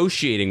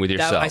negotiating with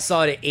yourself. I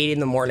saw it at 8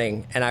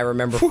 a.m, and I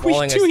remember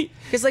falling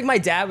because like my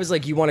dad was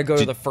like, "You want to go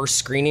to the first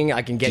screening?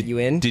 I can get you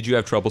in." Did you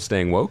have trouble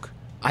staying woke?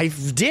 I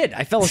did.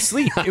 I fell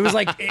asleep. It was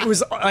like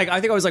I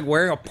think I was like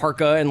wearing a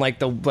parka and like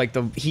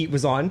the heat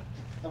was on.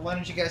 And why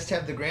don't you guys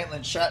have the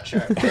Grantland shot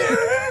chart?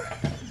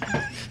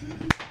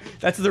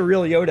 That's the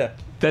real Yoda.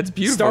 That's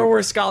beautiful. Star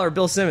Wars scholar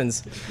Bill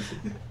Simmons.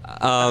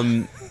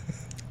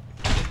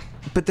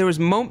 But there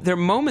are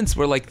moments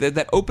where, like,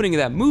 that opening of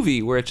that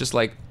movie where it's just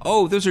like,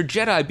 oh, those are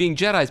Jedi being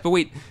Jedis, but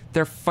wait,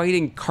 they're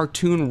fighting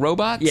cartoon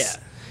robots?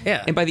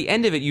 Yeah. And by the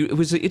end of it, it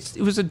was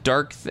a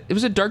dark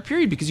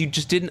period because you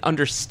just didn't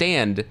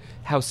understand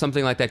how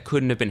something like that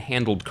couldn't have been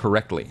handled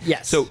correctly.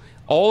 Yes. So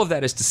all of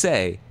that is to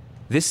say,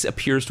 this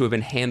appears to have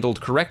been handled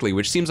correctly,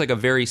 which seems like a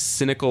very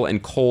cynical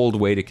and cold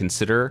way to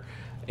consider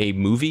a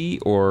movie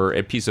or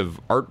a piece of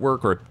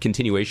artwork or a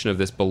continuation of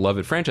this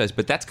beloved franchise,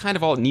 but that's kind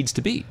of all it needs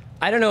to be.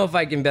 I don't know if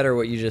I can better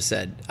what you just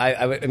said.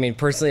 I mean,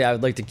 personally, I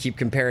would like to keep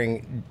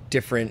comparing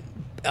different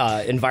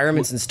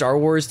environments in Star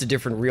Wars to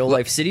different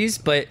real-life cities,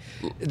 but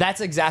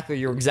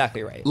you're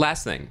exactly right.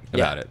 Last thing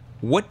about it.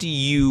 What do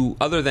you,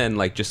 other than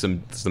like just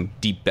some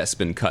deep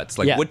Bespin cuts,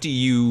 like what do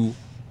you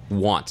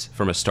want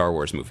from a Star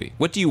Wars movie?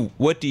 What do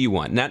you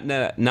want?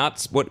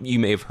 Not what you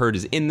may have heard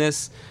is in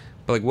this,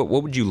 but like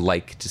what would you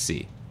like to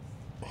see?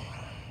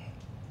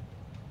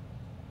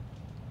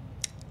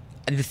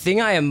 The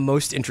thing I am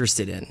most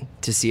interested in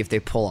to see if they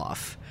pull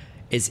off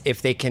is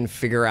if they can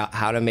figure out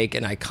how to make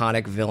an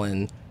iconic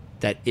villain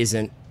that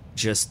isn't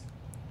just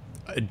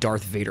a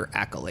Darth Vader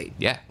acolyte.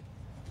 Yeah.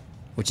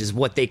 Which is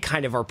what they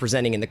kind of are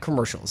presenting in the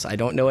commercials. I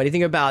don't know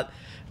anything about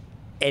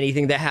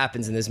anything that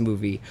happens in this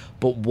movie,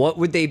 but what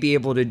would they be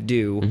able to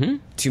do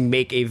to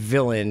make a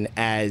villain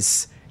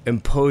as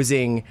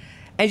imposing?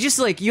 And just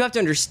like, you have to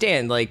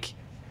understand, like,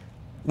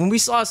 when we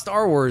saw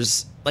Star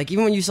Wars, like,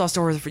 even when you saw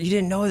Star Wars, you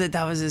didn't know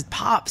that was his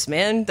pops,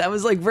 man. That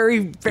was, like, very,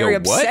 very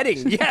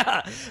upsetting.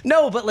 Yeah.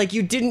 No, but, like,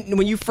 you didn't,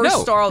 when you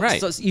first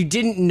you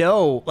didn't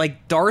know,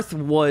 like, Darth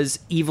was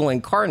evil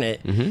incarnate.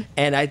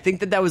 And I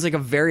think that was, like, a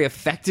very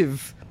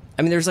effective,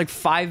 I mean, there's, like,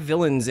 5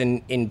 villains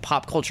in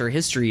pop culture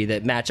history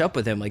that match up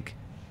with him. Like,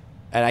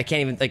 and I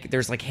can't even, like,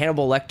 there's, like,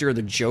 Hannibal Lecter,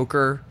 the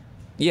Joker.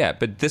 Yeah,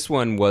 but this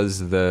one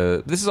was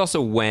this is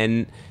also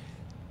when,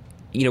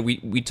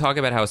 we talk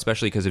about how,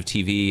 especially because of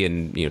TV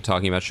and,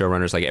 talking about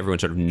showrunners, like, everyone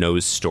sort of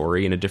knows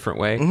story in a different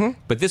way.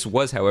 But this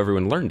was how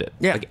everyone learned it.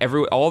 Yeah. Like,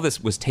 all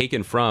this was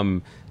taken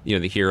from,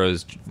 the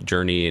hero's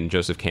journey and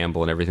Joseph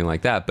Campbell and everything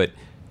like that. But,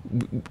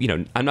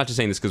 I'm not just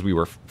saying this because we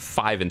were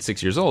 5 and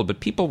 6 years old, but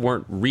people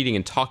weren't reading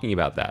and talking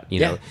about that.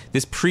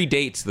 This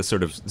predates the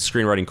sort of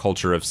screenwriting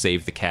culture of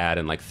Save the Cat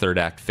and, like, third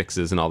act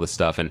fixes and all this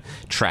stuff and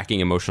tracking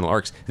emotional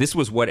arcs. This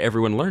was what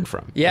everyone learned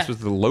from. Yeah. This was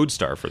the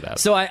lodestar for that.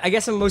 So I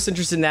guess I'm most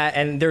interested in that.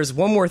 And there's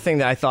one more thing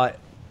that I thought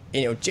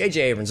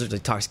J.J. Abrams really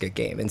talks a good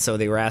game, and so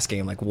they were asking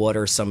him like, what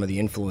are some of the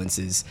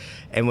influences?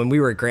 And when we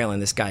were at Grantland,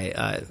 this guy,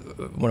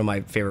 one of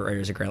my favorite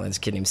writers at Grantland, this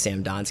kid named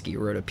Sam Donsky,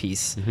 wrote a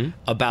piece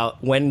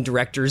about when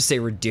directors say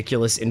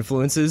ridiculous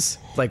influences,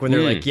 like when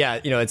they're like,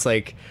 it's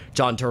like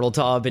John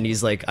Turteltaub, and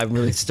he's like, I'm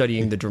really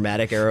studying the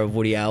dramatic era of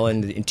Woody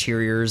Allen, the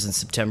interiors in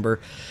September.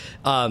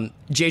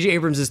 J.J.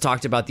 Abrams has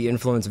talked about the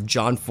influence of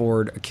John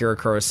Ford, Akira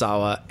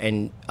Kurosawa,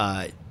 and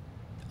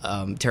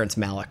Terrence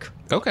Malick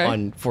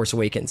on Force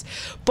Awakens,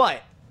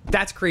 but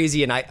that's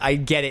crazy, and I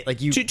get it. Like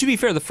to be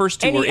fair, the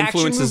first two were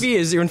influences. Action movie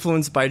is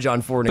influenced by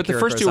John Ford, and but the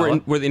first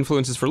two were the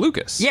influences for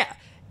Lucas. Yeah,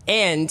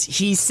 and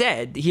he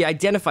said he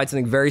identified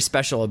something very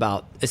special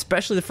about,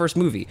 especially the first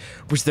movie,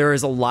 which there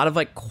is a lot of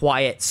like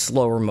quiet,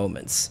 slower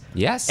moments.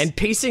 Yes, and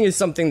pacing is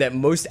something that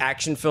most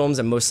action films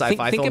and most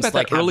sci-fi films think about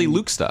like that early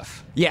Luke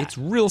stuff. Yeah, it's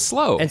real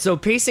slow, and so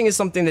pacing is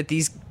something that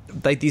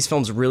these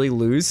films really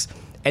lose,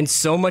 and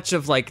so much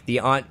of like the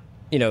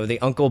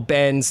Uncle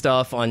Ben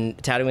stuff on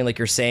Tatooine, like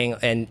you're saying,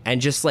 and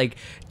just like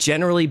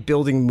generally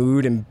building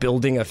mood and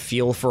building a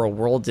feel for a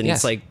world. And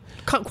it's like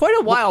quite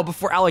a while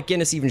before Alec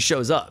Guinness even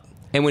shows up.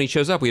 And when he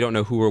shows up, we don't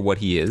know who or what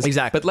he is.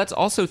 Exactly. But let's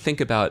also think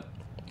about,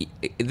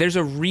 there's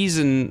a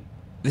reason,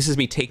 this is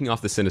me taking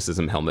off the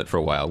cynicism helmet for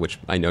a while, which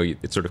I know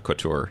it's sort of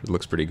couture. It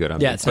looks pretty good on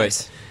me. Yeah, it's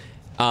nice.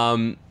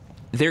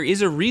 There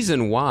is a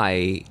reason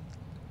why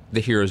the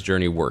hero's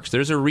journey works.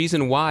 There's a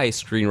reason why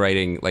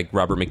screenwriting, like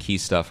Robert McKee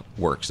stuff,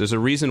 works. There's a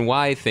reason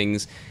why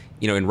things,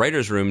 in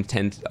writer's room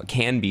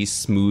can be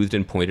smoothed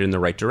and pointed in the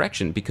right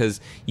direction, because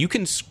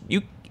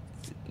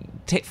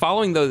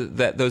following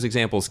those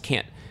examples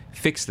can't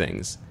fix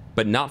things,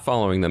 but not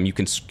following them, you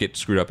can get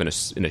screwed up in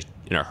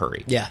a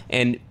hurry. Yeah.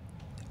 And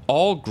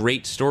all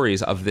great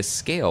stories of this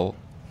scale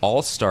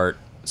all start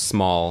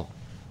small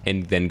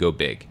and then go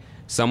big.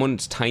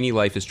 Someone's tiny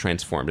life is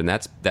transformed, and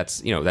that's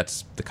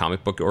the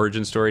comic book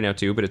origin story now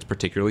too. But it's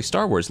particularly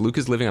Star Wars. Luke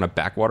is living on a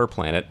backwater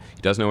planet.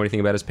 He doesn't know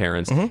anything about his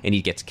parents, and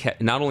he gets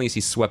not only is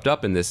he swept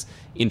up in this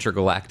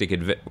intergalactic,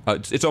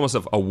 it's almost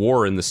a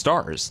war in the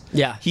stars.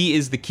 Yeah, he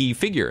is the key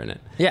figure in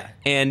it. Yeah,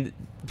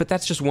 but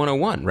that's just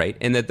 101, right?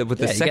 And that what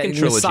the second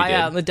trilogy Messiah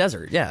out in the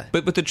desert. Yeah,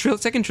 but what the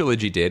second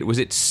trilogy did was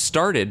it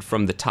started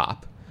from the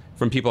top,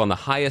 from people on the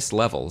highest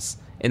levels,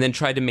 and then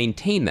tried to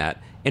maintain that.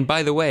 And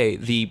by the way,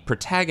 the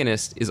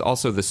protagonist is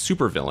also the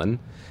supervillain.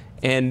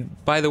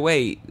 And by the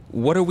way,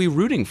 what are we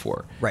rooting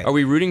for? Right. Are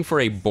we rooting for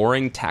a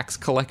boring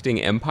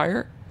tax-collecting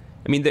empire?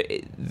 I mean,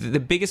 the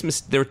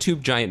biggest there were two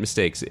giant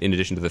mistakes in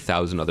addition to the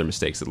 1,000 other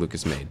mistakes that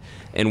Lucas made.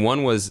 And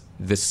one was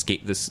the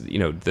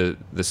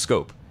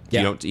scope.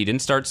 Yeah. You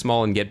didn't start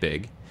small and get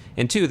big.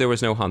 And two, there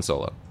was no Han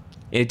Solo.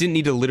 And it didn't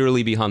need to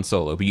literally be Han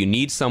Solo, but you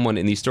need someone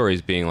in these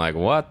stories being like,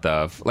 what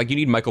the... Like, you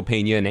need Michael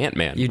Pena and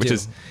Ant-Man, which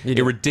is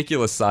a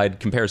ridiculous side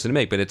comparison to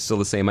make, but it's still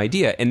the same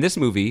idea. And this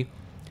movie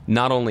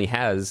not only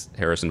has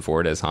Harrison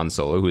Ford as Han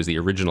Solo, who is the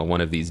original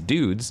one of these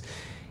dudes,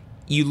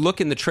 you look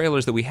in the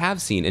trailers that we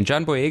have seen, and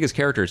John Boyega's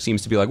character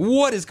seems to be like,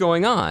 what is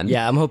going on?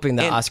 Yeah, I'm hoping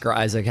that Oscar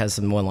Isaac has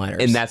some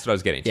one-liners. And that's what I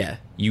was getting to. Yeah.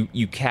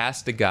 You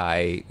cast a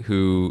guy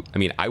who... I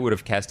mean, I would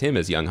have cast him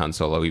as young Han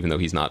Solo, even though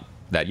he's not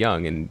that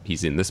young, and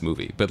he's in this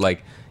movie. But,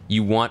 like...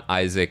 You want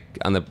Isaac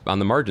on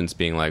the margins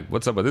being like,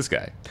 what's up with this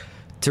guy?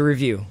 To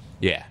review.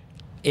 Yeah.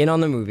 In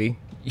on the movie.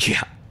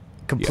 Yeah.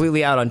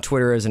 Completely out on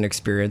Twitter as an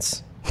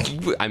experience.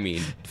 I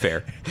mean,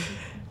 fair.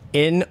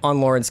 In on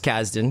Lawrence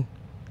Kasdan.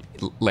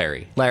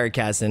 Larry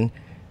Kasdan.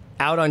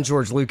 Out on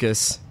George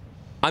Lucas.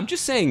 I'm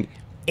just saying.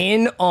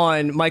 In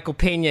on Michael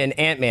Pena and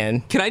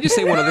Ant-Man. Can I just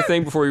say one other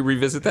thing before we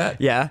revisit that?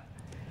 Yeah.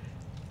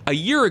 A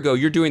year ago,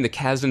 you're doing the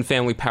Kasdan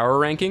family power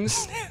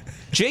rankings.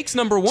 Jake's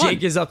number one.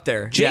 Jake is up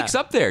there. Jake's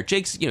up there.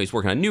 Jake's, he's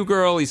working on New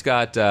Girl. He's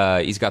got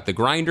the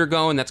Grinder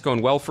going. That's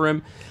going well for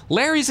him.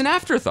 Larry's an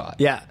afterthought.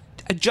 Yeah.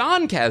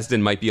 John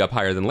Kasdan might be up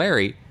higher than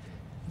Larry.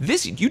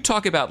 You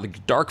talk about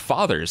like dark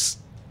fathers.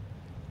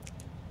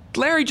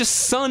 Larry just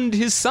sunned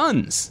his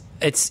sons.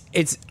 It's.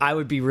 I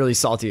would be really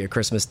salty at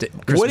Christmas dinner.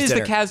 What is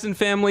the Kasdan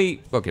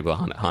family? Okay, well,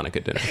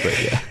 Hanukkah dinner,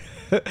 but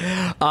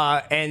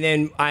yeah. And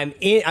then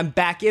I'm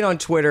back in on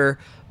Twitter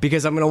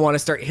because I'm going to want to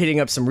start hitting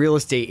up some real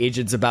estate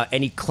agents about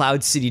any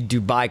Cloud City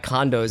Dubai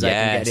condos I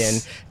can get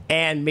in,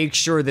 and make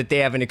sure that they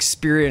have an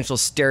experiential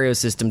stereo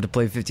system to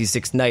play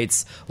 56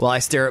 Nights while I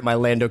stare at my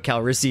Lando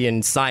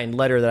Calrissian signed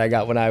letter that I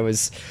got when I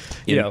was,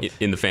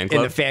 in the fan club.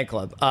 In the fan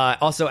club.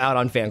 Also out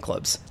on fan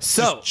clubs.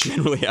 So just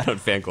generally out on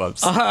fan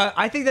clubs.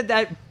 I think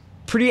that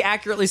pretty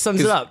accurately sums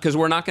it up, because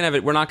we're going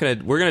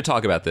to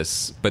talk about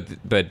this, but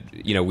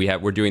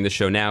we're doing this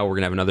show now. We're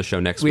going to have another show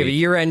next week. We have a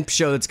year-end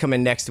show that's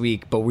coming next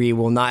week, but we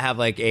will not have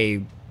like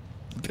a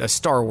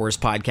Star Wars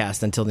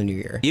podcast until the new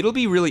year. It'll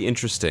be really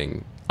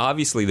interesting.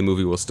 Obviously, the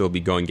movie will still be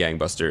going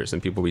gangbusters,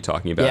 and people will be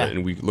talking about it,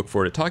 and we look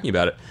forward to talking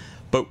about it.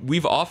 But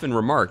we've often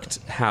remarked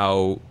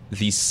how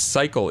the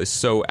cycle is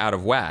so out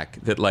of whack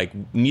that like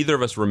neither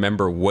of us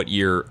remember what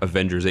year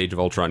Avengers: Age of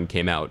Ultron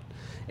came out.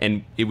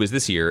 And it was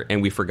this year,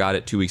 and we forgot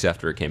it 2 weeks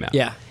after it came out.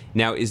 Yeah.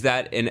 Now, is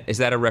that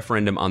a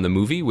referendum on the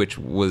movie, which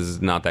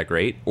was not that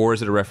great, or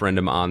is it a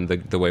referendum on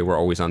the way we're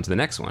always on to the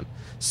next one?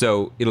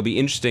 So it'll be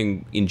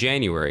interesting in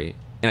January,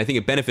 and I think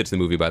it benefits the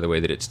movie, by the way,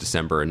 that it's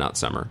December and not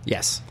summer.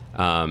 Yes.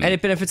 And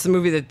it benefits the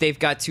movie that they've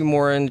got 2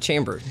 more in the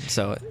chamber.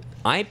 So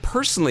I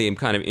personally am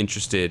kind of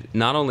interested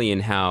not only in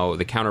how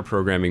the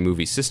counter-programming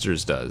movie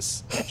Sisters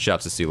does.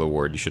 Shouts to Cecile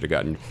Ward, you should have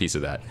gotten a piece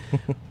of that.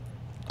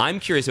 I'm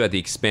curious about the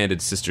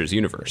expanded Sisters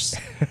universe.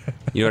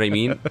 You know what I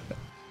mean?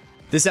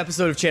 this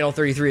episode of Channel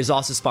 33 is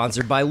also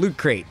sponsored by Loot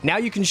Crate. Now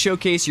you can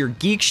showcase your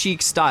geek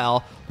chic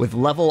style with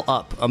Level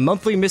Up, a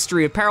monthly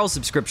mystery apparel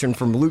subscription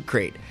from Loot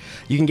Crate.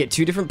 You can get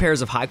 2 different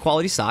pairs of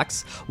high-quality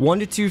socks, 1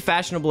 to 2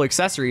 fashionable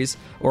accessories,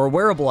 or a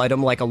wearable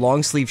item like a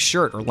long-sleeve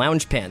shirt or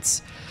lounge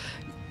pants.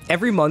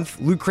 Every month,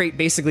 Loot Crate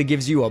basically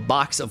gives you a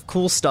box of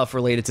cool stuff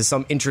related to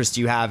some interest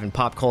you have in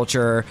pop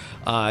culture.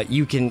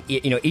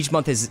 Each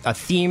month is a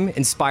theme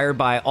inspired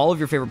by all of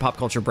your favorite pop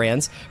culture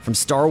brands, from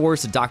Star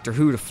Wars to Doctor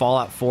Who to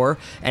Fallout 4,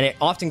 and it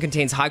often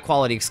contains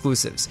high-quality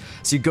exclusives.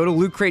 So you go to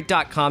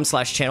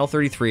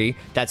lootcrate.com/channel33,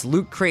 that's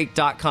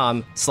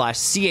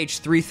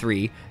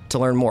lootcrate.com/ch33 to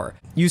learn more.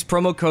 Use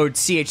promo code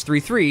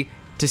CH33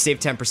 to save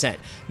 10%.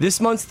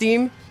 This month's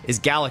theme is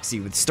Galaxy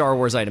with Star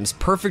Wars items,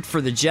 perfect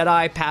for the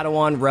Jedi,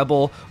 Padawan,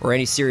 Rebel, or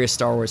any serious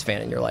Star Wars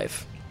fan in your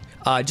life.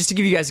 Just to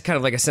give you guys kind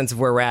of like a sense of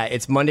where we're at,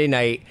 it's Monday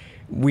night.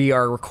 We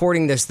are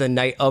recording this the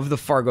night of the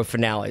Fargo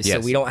finale,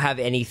 so we don't have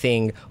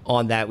anything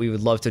on that. We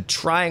would love to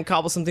try and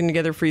cobble something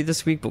together for you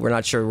this week, but we're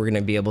not sure we're going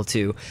to be able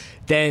to.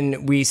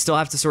 Then we still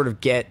have to sort of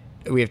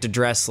we have to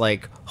dress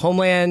like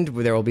Homeland,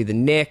 where there will be the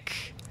Nick.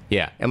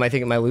 Yeah. Am I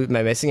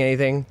missing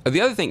anything? The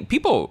other thing,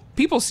 people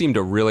seem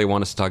to really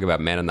want us to talk about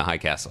Man in the High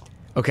Castle.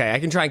 Okay, I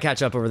can try and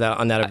catch up over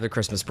the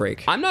Christmas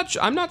break. I'm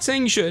not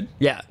saying you should.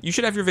 Yeah. You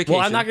should have your vacation.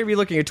 Well, I'm not going to be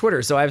looking at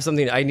Twitter, so I have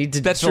something I need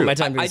to fill my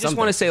time doing. I just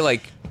want to say,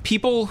 like,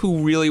 people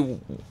who really...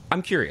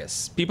 I'm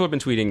curious. People have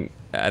been tweeting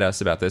at us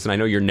about this, and I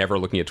know you're never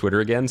looking at Twitter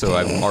again, so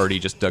I've already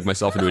just dug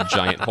myself into a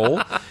giant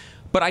hole.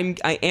 But I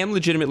am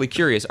legitimately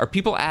curious. Are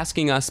people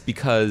asking us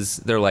because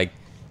they're like,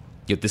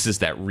 this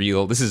is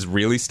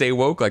really Stay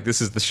Woke, like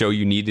this is the show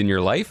you need in your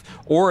life?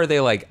 Or are they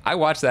like, I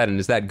watched that and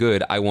is that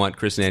good? I want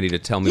Chris and Andy to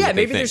tell me what they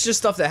maybe think. There's just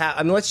stuff that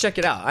I mean, let's check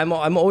it out. I'm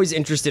always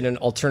interested in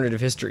alternative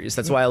histories.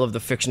 That's why I love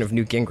the fiction of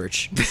Newt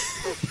Gingrich.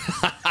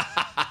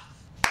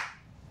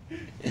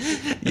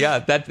 Yeah,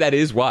 that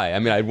is why. I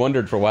mean, I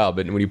wondered for a while,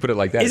 but when you put it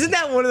like that... Isn't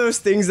that one of those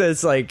things that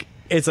it's like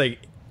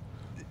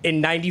in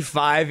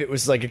 95, it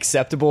was like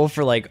acceptable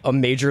for like a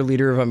major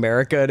leader of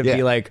America to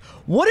be like,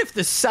 what if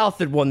the South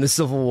had won the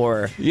Civil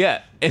War?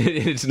 Yeah, and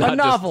it's not a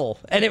novel.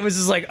 And it was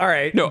just like, all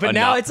right. No, but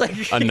now it's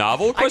like a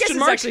novel? I guess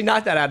it's actually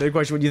not that out of the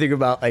question when you think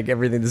about like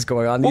everything that's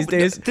going on these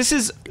days. This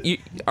is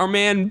our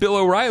man Bill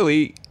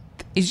O'Reilly.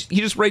 He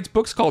just writes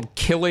books called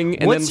Killing,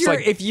 and What's then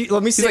it's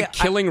he's like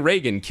killing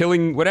Reagan,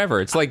 killing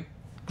whatever. It's like,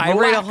 I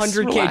write a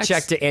 $100K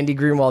check to Andy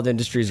Greenwald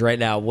Industries right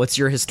now. What's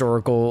your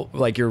historical,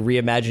 like your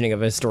reimagining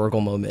of a historical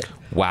moment?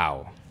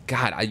 Wow.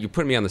 God, you're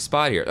putting me on the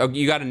spot here. Oh,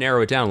 you got to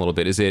narrow it down a little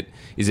bit. Is it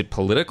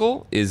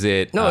political? Is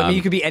it... No, I mean,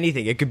 you could be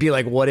anything. It could be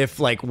like, what if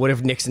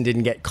Nixon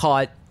didn't get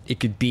caught? It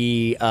could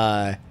be,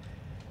 could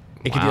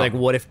be like,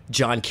 what if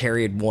John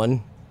Kerry had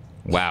won?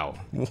 Wow.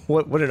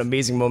 What an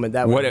amazing moment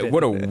that would have been.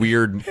 What a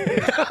weird...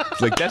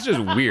 like, that's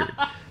just weird.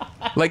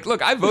 Like,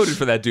 look, I voted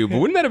for that dude, but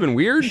wouldn't that have been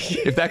weird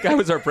if that guy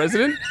was our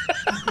president?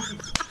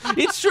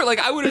 It's true. Like,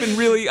 I would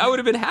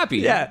have been happy.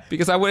 Yeah.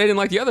 Because I didn't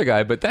like the other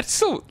guy, but that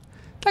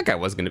guy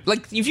was going to...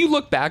 Like, if you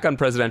look back on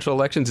presidential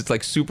elections, it's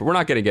like super... We're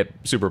not going to get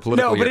super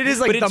political. No, but it is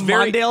like the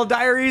Mondale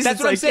Diaries.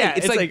 That's what I'm saying.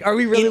 It's like, are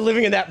we really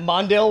living in that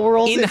Mondale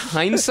world? In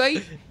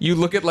hindsight, you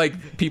look at,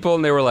 like, people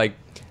and they were like,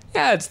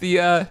 yeah, it's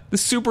the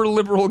super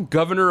liberal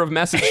governor of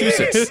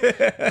Massachusetts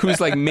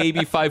who's, like, maybe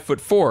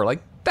 5'4".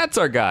 Like, that's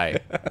our guy.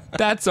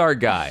 That's our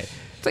guy.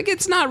 It's like,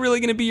 it's not really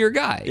going to be your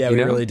guy. Yeah,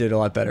 we really did a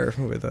lot better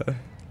with...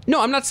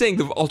 No, I'm not saying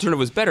the alternative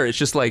was better. It's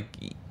just like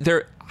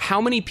how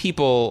many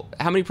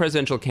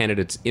presidential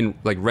candidates in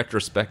like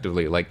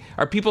retrospectively, like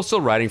are people still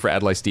writing for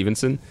Adlai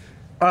Stevenson?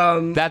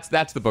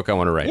 That's the book I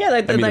want to write.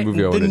 Yeah, the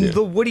movie I want to do.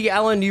 The Woody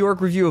Allen New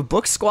York Review of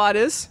Book Squad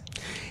is.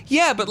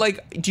 Yeah, but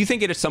like, do you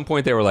think at some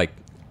point they were like,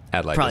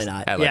 Adlai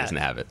doesn't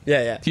have it.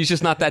 Yeah. He's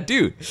just not that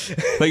dude.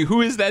 Like,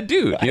 who is that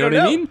dude? You know what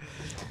I mean?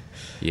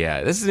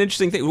 Yeah, this is an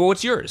interesting thing. Well,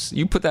 what's yours?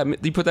 You put that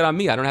on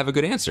me. I don't have a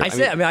good answer.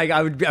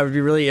 I would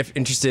be really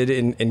interested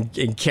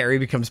in Kerry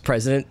becomes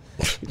president.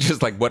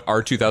 Just like what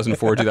our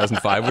 2004,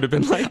 2005 would have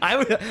been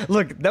like.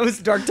 Look, that was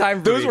a dark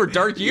time. Those were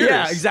dark years.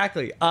 Yeah,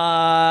 exactly.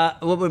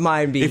 What would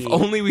mine be? If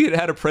only we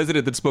had a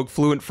president that spoke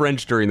fluent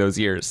French during those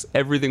years,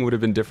 everything would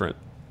have been different.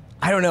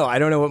 I don't know. I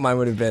don't know what mine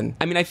would have been.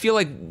 I mean, I feel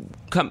like,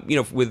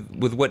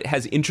 with what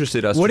has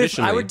interested us. What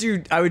traditionally,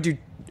 if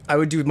I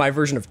would do my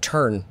version of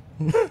Turn.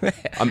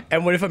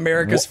 And what if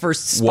America's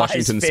first spies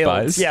Washington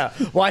failed? spies? Yeah,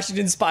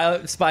 Washington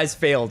spies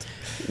failed.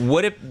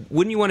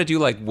 Wouldn't you want to do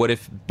like what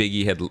if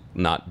Biggie had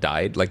not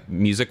died, like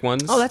music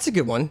ones? Oh, that's a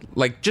good one.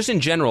 Like just in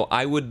general,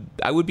 I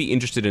would be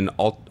interested in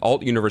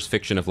alt universe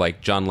fiction of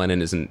like John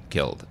Lennon isn't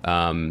killed,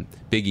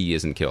 Biggie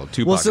isn't killed,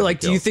 Tupac. Well, so like,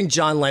 isn't do you killed. think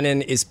John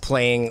Lennon is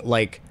playing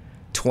like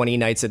 20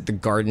 Nights at the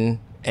Garden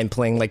and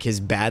playing like his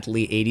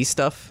badly 80s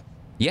stuff?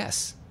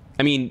 Yes.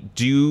 I mean,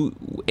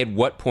 at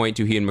what point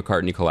do he and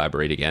McCartney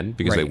collaborate again?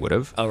 Because they would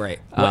have. Oh, right.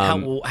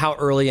 How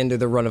early into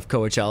the run of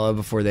Coachella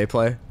before they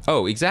play?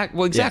 Oh, exactly.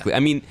 Well, exactly. Yeah. I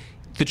mean,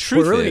 the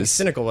truth We're really being is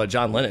cynical about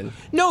John Lennon.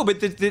 no, but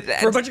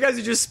For a bunch of guys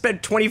who just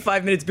spent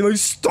 25 minutes being like,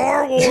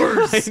 Star Wars!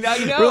 I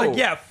know. We're like,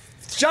 yeah,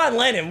 John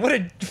Lennon,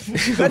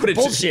 that's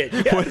bullshit.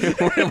 Yeah.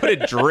 what a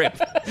drip.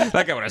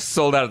 That guy would have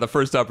sold out at the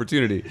first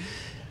opportunity.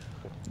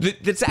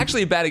 That's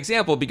actually a bad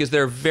example because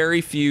there are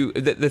very few.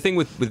 The thing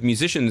with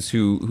musicians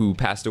who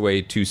passed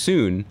away too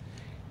soon,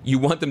 you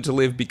want them to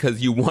live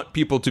because you want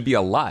people to be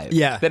alive.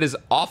 Yeah. That is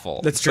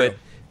awful. That's true.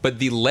 But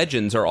the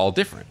legends are all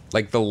different.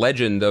 Like the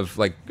legend of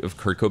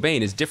Kurt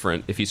Cobain is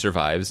different if he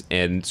survives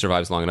and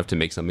survives long enough to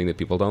make something that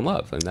people don't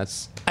love, and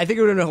that's. I think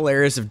it would have been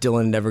hilarious if Dylan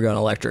had never gone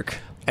electric.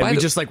 And By we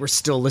the- just like were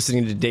still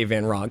listening to Dave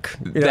Van Ronk.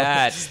 You know?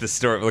 That's the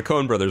story. The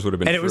Coen brothers would have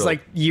been. And it was thrilled.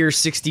 like year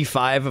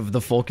 65 of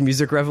the folk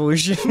music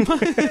revolution.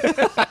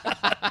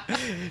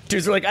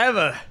 Dudes were like, I have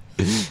a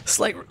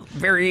slight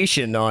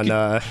variation on.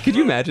 Could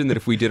you imagine that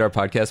if we did our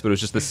podcast, but it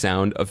was just the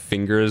sound of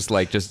fingers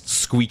like just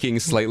squeaking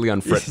slightly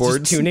on fretboards,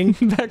 Just tuning?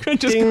 background,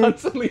 just Ding,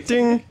 constantly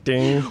ding,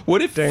 ding.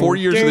 What if ding, 4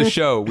 years of the ding.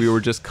 show we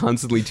were just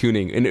constantly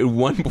tuning, and at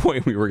one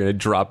point we were going to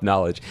drop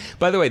knowledge?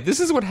 By the way, this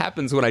is what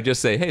happens when I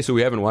just say, "Hey, so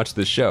we haven't watched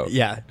this show."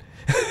 Yeah.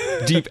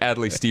 Deep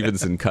Adley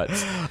Stevenson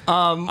cuts.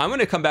 I'm going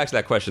to come back to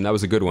that question. That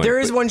was a good one. There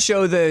is But- one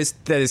show that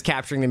is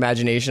capturing the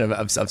imagination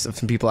of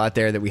some people out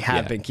there that we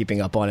have Yeah. been keeping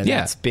up on, and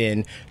Yeah. that's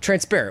been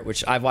Transparent,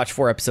 which I've watched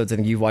 4 episodes. I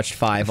think you've watched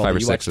 5. 5 although or you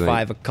 6, watched I think.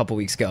 5 a couple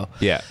weeks ago.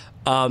 Yeah,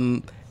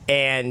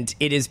 And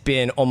it has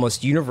been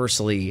almost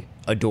universally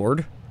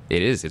adored.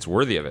 it is. It's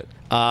worthy of it.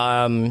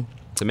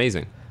 It's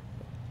amazing.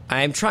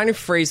 I'm trying to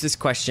phrase this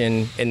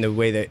question in the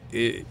way that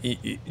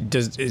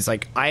is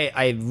like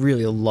I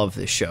really love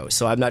this show,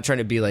 so I'm not trying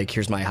to be like,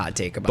 here's my hot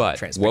take about But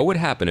Transparent. what would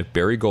happen if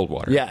Barry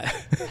Goldwater Yeah.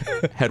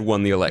 had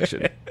won the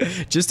election?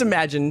 Just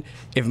imagine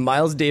if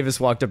Miles Davis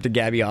walked up to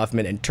Gabby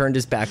Hoffman and turned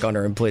his back on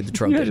her and played the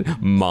trumpet.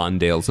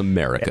 Mondale's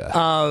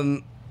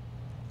America.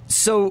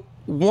 So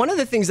one of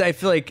the things I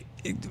feel like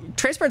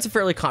Transparent's a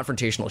fairly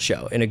confrontational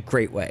show in a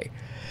great way.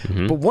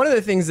 Mm-hmm. But one of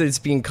the things that's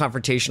being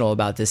confrontational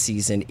about this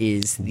season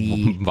is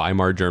the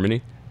Weimar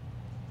Germany.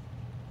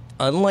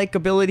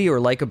 unlikability or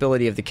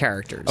likability of the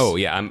characters. Oh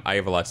yeah, I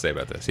have a lot to say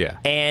about this. Yeah.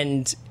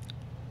 And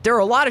there are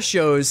a lot of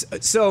shows.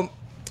 So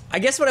I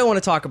guess what I want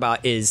to talk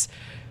about is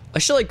a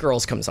show like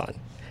Girls comes on,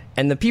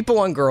 and the people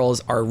on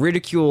Girls are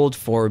ridiculed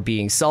for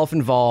being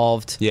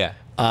self-involved, Yeah.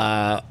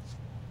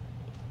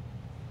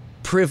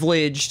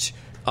 privileged,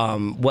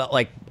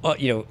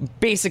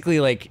 basically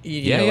like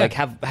you know, yeah. like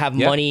have Yep.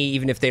 money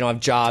even if they don't have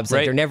jobs. Like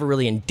Right. they're never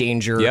really in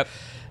danger. Yep.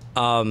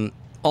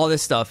 All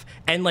this stuff,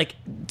 and like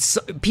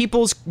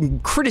people's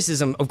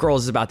criticism of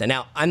Girls is about that.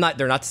 Now,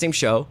 they're not the same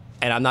show,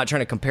 and I'm not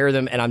trying to compare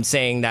them. And I'm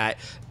saying that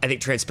I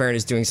think Transparent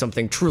is doing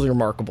something truly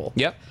remarkable.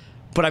 Yep.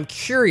 But I'm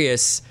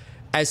curious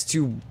as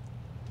to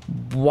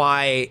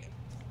why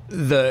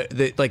the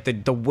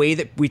way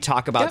that we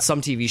talk about Yep.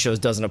 some TV shows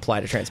doesn't apply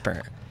to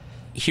Transparent.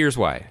 Here's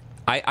why.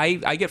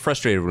 I get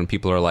frustrated when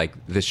people are like,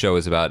 this show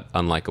is about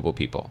unlikable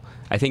people.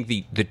 I think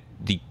the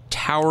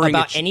towering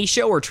About any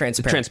show or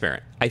Transparent?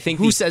 Transparent. I think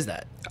Who says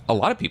that? a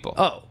lot of people.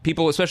 Oh.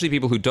 People, especially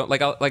people who don't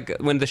like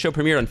when the show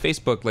premiered on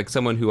Facebook. Like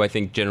someone who I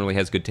think generally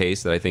has good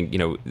taste, that I think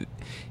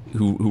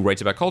who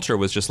writes about culture,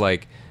 was just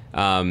like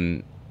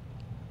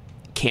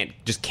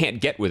can't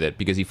get with it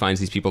because he finds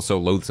these people so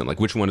loathsome. Like,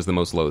 which one is the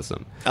most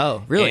loathsome?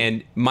 Oh, really?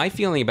 And my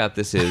feeling about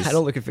this is, I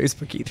don't look at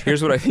Facebook either.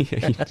 here's what I think.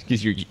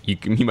 Because you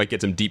might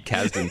get some deep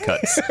Kasdan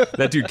cuts.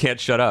 That dude can't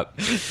shut up.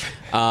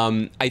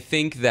 I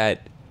think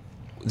that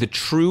the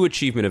true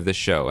achievement of this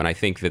show, and I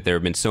think that there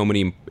have been so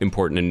many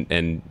important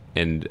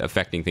and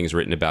affecting things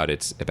written about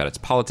its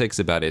politics,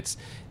 about its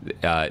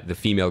the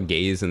female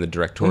gaze and the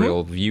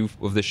directorial view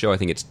of the show. I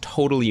think it's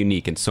totally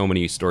unique in so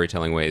many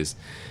storytelling ways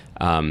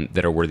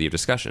that are worthy of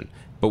discussion.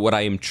 But what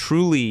I am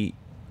truly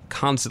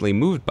constantly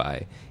moved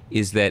by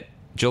is that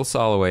Jill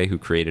Soloway, who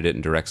created it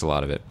and directs a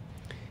lot of it,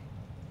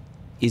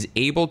 is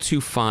able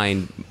to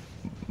find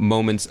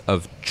moments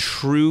of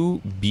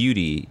true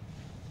beauty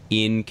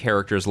in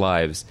characters'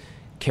 lives,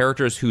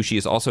 characters who she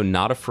is also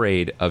not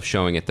afraid of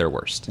showing at their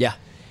worst. Yeah.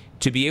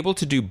 To be able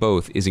to do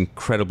both is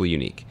incredibly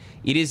unique.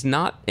 It is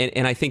not,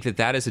 and I think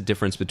that is a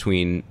difference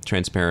between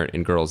Transparent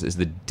and Girls, is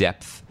the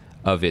depth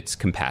of its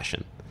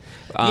compassion.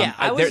 Yeah,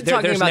 I wasn't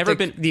talking there's about never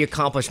the, been the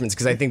accomplishments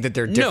because I think that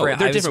they're different.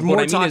 they're I was different. more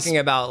What I mean is- talking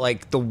about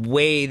like the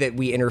way that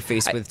we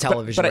interface with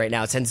television but right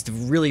now tends to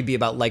really be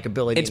about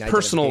likability. It's and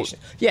personal.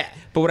 identification. Yeah,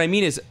 But what I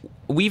mean is,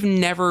 we've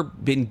never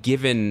been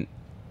given,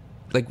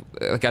 like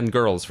on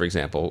Girls, for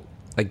example,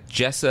 like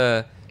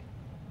Jessa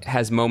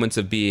has moments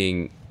of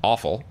being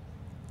awful,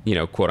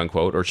 quote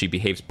unquote, or she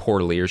behaves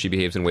poorly, or she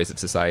behaves in ways that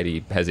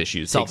society has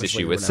takes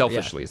issue with.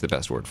 Selfishly is the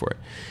best word for it.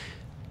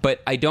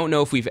 But I don't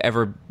know if we've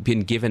ever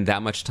been given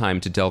that much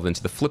time to delve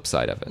into the flip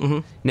side of it.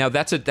 Mm-hmm. Now,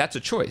 that's a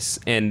choice.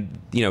 And,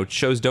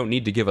 shows don't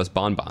need to give us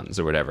bonbons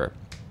or whatever.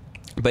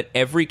 But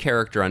every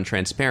character on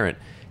Transparent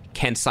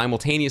can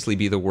simultaneously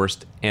be the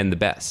worst and the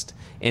best.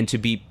 And to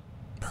be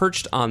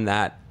perched on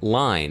that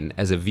line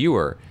as a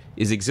viewer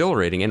is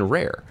exhilarating and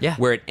rare. Yeah.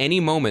 Where at any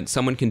moment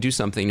someone can do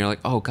something and you're like,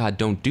 oh, God,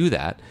 don't do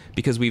that.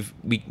 Because we've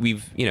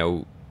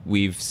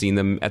seen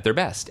them at their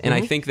best. And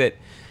I think that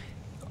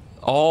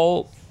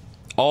all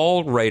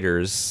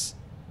writers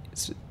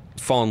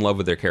fall in love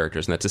with their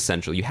characters, and that's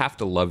essential. You have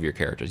to love your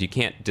characters. You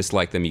can't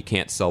dislike them. You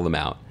can't sell them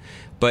out.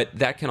 But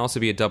that can also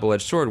be a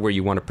double-edged sword where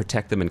you want to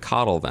protect them and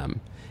coddle them.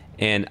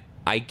 And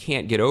I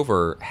can't get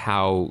over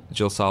how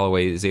Jill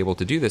Soloway is able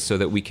to do this so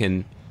that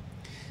when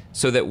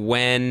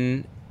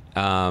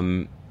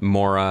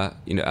Maura,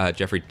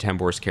 Jeffrey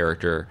Tambor's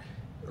character,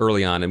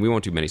 early on, and we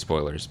won't do many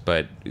spoilers,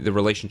 but the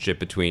relationship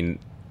between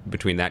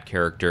that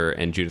character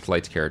and Judith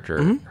Light's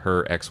character,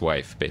 her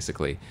ex-wife,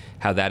 basically,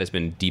 how that has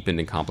been deepened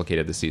and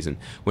complicated this season.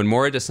 When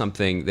Maura does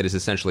something that is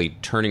essentially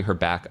turning her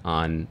back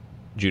on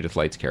Judith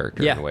Light's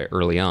character in a way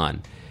early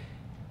on,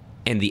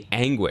 and the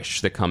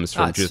anguish that comes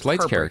from Judith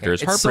Light's character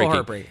is heartbreaking. So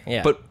heartbreaking.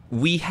 Yeah. But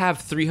we have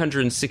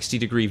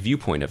 360-degree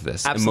viewpoint of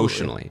this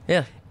emotionally.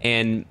 Yeah.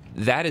 And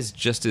that is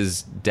just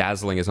as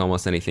dazzling as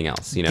almost anything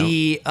else,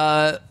 It's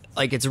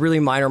a really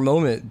minor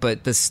moment,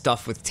 but the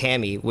stuff with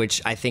Tammy,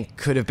 which I think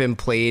could have been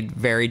played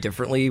very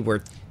differently,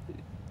 where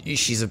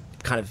she's a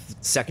kind of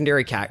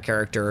secondary cat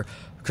character,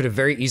 could have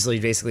very easily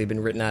basically been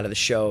written out of the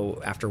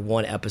show after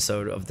one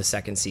episode of the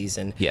second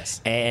season.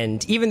 Yes.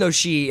 And even though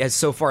she has,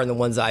 so far in the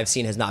ones I've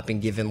seen, has not been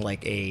given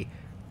like a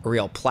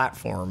real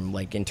platform,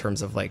 like in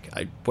terms of like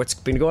what's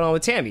been going on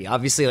with Tammy.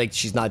 Obviously, like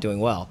she's not doing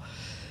well.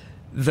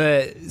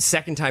 The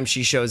second time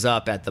she shows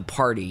up at the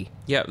party.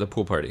 Yeah, the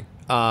pool party.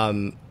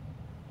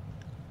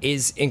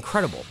 Is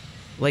incredible.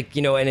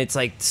 And it's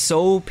like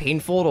so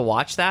painful to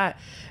watch that.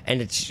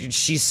 And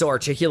she's so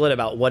articulate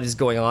about what is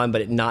going on,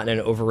 but not in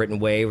an overwritten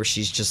way where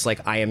she's just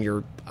like, I am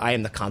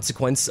the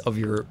consequence of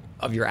your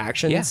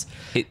actions.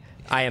 Yeah.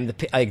 I am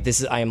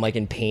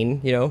in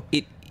pain,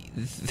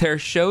 There are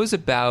shows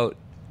about,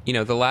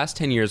 the last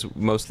 10 years,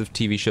 most of the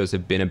TV shows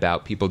have been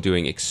about people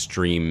doing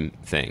extreme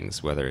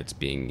things, whether it's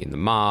being in the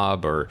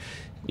mob or,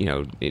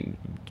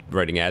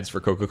 writing ads for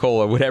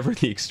Coca-Cola, whatever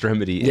the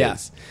extremity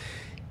is.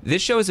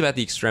 This show is about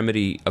the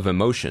extremity of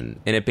emotion,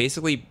 and it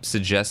basically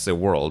suggests a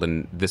world,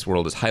 and this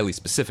world is highly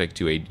specific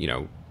to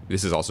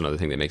this is also another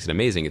thing that makes it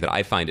amazing, that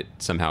I find it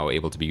somehow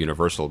able to be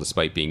universal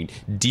despite being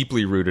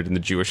deeply rooted in the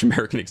Jewish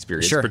American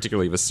experience,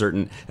 particularly of a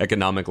certain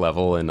economic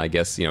level, and I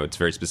guess, it's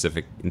very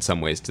specific in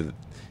some ways to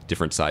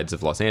different sides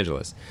of Los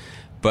Angeles.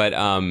 But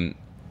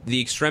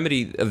the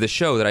extremity of the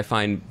show that I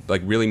find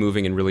like really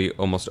moving and really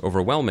almost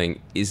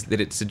overwhelming is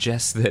that it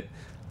suggests that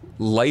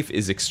life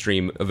is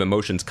extreme of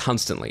emotions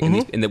constantly,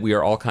 and that we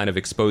are all kind of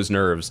exposed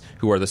nerves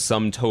who are the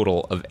sum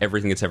total of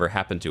everything that's ever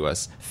happened to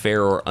us,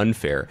 fair or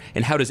unfair.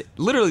 And how does,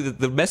 literally,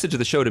 the message of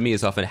the show to me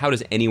is often, how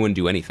does anyone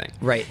do anything?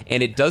 Right.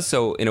 And it does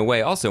so in a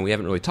way also, and we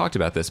haven't really talked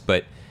about this,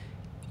 but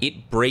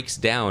it breaks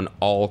down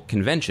all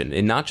convention,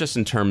 and not just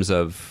in terms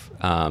of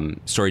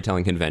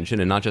storytelling convention,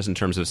 and not just in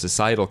terms of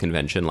societal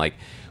convention, like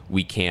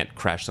we can't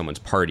crash someone's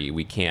party,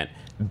 we can't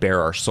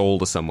bare our soul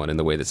to someone in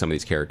the way that some of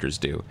these characters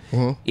do.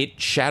 It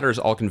shatters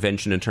all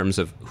convention in terms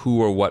of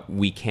who or what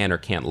we can or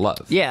can't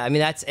love. Yeah, I mean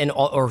that's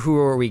or who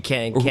or we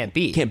can and can't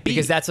be.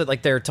 Because that's what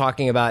like they're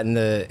talking about in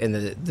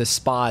the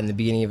spa in the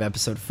beginning of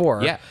episode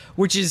 4. Yeah,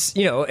 which is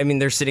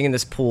they're sitting in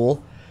this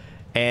pool,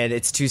 and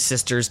it's two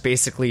sisters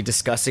basically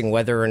discussing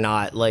whether or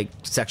not like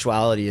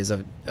sexuality is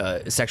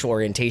sexual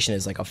orientation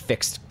is like a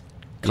fixed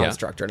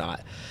construct or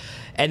not.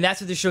 And that's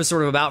what this show's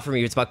sort of about for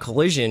me. It's about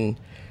collision.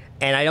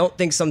 And I don't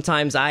think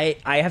sometimes I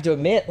have to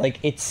admit, like,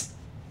 it's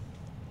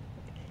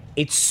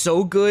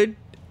so good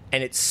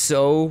and it's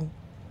so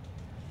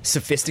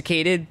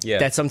sophisticated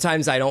that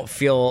sometimes I don't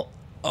feel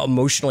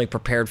emotionally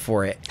prepared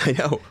for it. I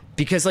know.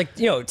 Because, like,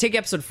 take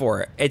episode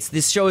 4.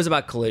 This show is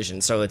about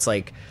collision. So it's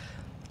like,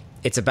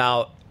 it's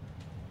about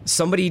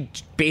somebody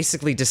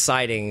basically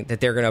deciding that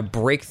they're going to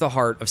break the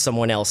heart of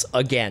someone else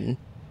again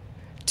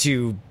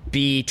to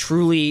be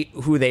truly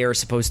who they are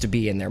supposed to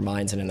be in their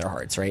minds and in their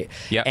hearts, right?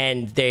 Yeah.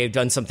 And they've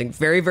done something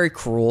very, very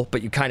cruel,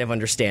 but you kind of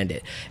understand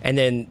it. And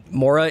then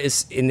Maura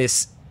is in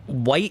this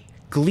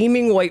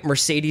gleaming white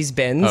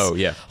Mercedes-Benz,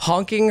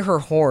 honking her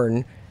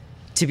horn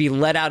to be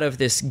let out of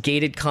this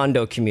gated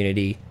condo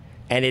community.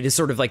 And it is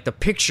sort of like the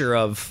picture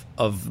of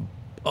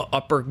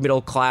upper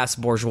middle class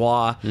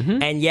bourgeois,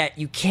 and yet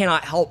you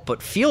cannot help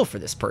but feel for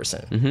this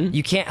person.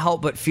 You can't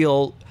help but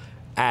feel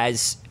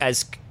as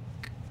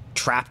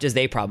trapped as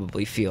they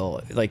probably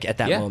feel like at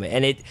that moment.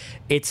 And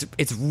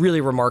it's really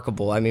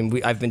remarkable. I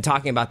mean, I've been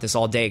talking about this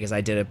all day because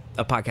I did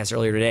a podcast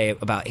earlier today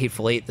about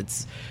Hateful Eight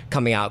that's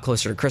coming out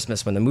closer to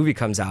Christmas when the movie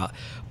comes out.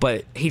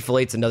 But Hateful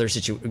Eight's another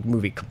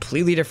movie,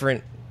 completely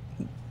different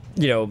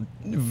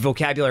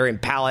vocabulary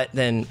and palette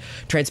than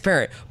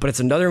Transparent, but it's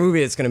another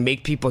movie that's going to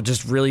make people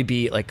just really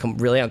be like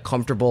really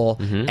uncomfortable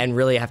and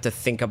really have to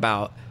think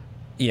about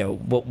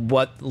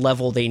what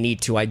level they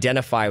need to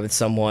identify with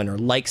someone or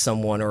like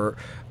someone or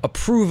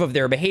approve of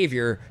their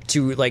behavior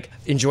to like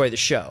enjoy the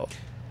show.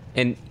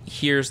 And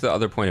here's the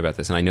other point about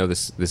this, and I know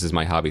this is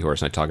my hobby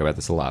horse, and I talk about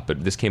this a lot,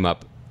 but this came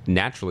up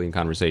naturally in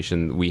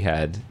conversation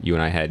you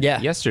and I had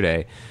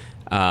yesterday,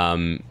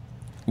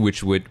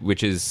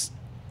 which is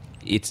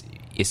it's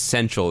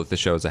essential that the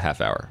show is a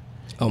half hour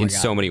in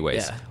so many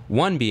ways. Yeah.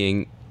 One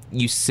being,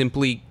 you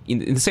simply,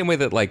 in the same way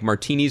that like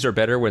martinis are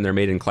better when they're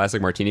made in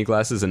classic martini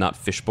glasses and not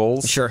fish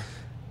bowls. Sure.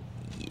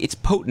 It's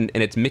potent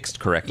and it's mixed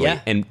correctly,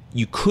 and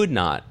you could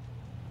not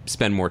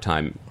spend more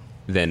time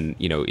than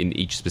in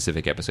each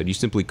specific episode. You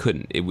simply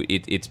couldn't.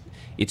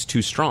 It's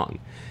too strong.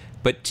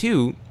 But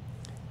two,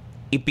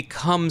 it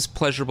becomes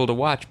pleasurable to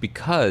watch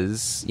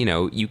because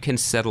you can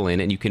settle in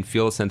and you can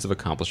feel a sense of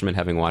accomplishment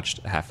having watched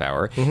a half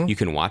hour. You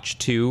can watch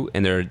two,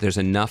 and there's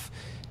enough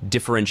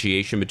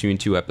differentiation between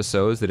two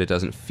episodes that it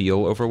doesn't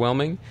feel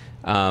overwhelming.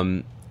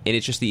 And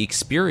it's just the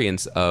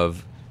experience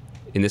of,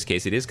 in this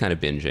case, it is kind of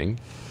binging,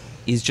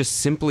 is just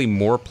simply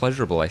more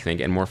pleasurable, I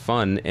think, and more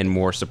fun and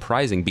more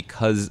surprising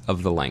because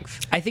of the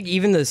length. I think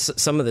even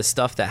some of the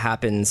stuff that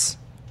happens,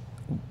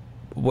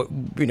 one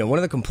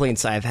of the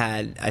complaints I've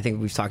had, I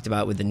think we've talked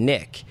about with the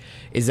Nick,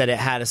 is that it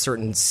had a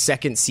certain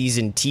second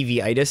season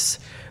TV-itis,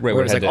 where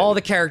it's like all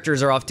the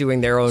characters are off doing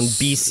their own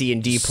B, C,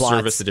 and D plots,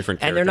 service the different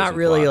characters, and they're not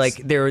really plots.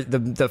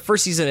 like the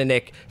first season of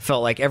Nick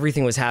felt like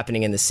everything was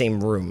happening in the same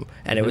room,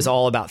 and it was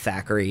all about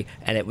Thackeray,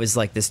 and it was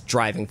like this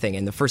driving thing.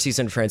 And the first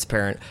season of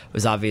Transparent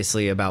was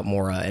obviously about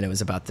Maura, and it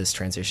was about this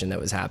transition that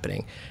was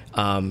happening.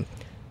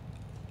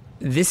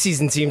 This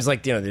season seems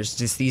like there's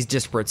just these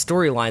disparate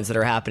storylines that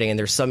are happening, and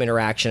there's some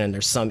interaction and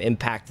there's some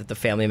impact that the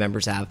family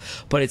members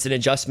have. But it's an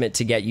adjustment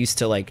to get used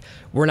to. Like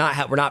we're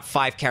not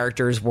five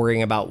characters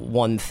worrying about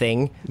one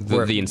thing.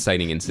 The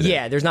inciting incident.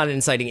 Yeah, there's not an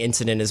inciting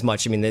incident as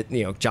much. I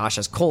mean, Josh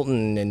has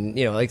Colton, and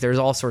like there's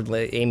all sorts of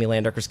Amy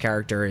Landucker's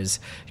character is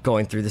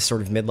going through this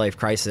sort of midlife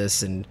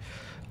crisis, and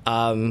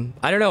I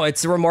don't know.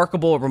 It's a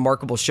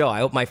remarkable show. I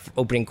hope my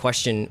opening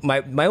question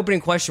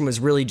was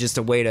really just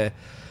a way to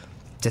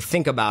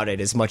think about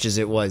it as much as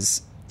it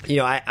was.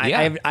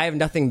 I have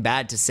nothing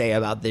bad to say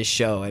about this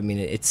show. I mean,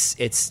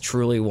 it's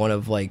truly one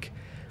of like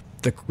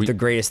the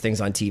greatest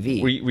things on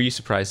TV. Were you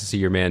surprised to see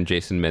your man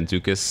Jason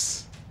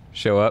Mantzoukas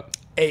show up?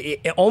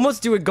 It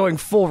almost do it going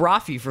full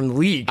Rafi from the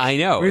League. I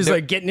know. He was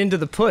like getting into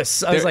the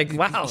puss. I was like,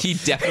 wow. He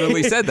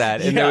definitely said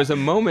that. And there was a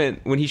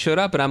moment when he showed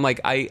up, and I'm like,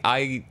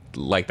 I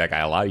like that guy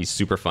a lot. He's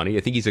super funny.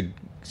 I think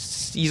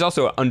he's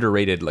also an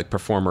underrated like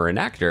performer and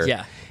actor.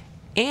 Yeah.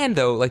 And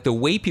though, like the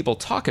way people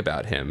talk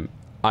about him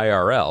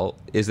IRL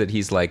is that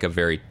he's like a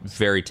very,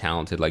 very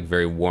talented, like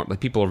very warm, like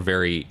people are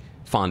very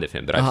fond of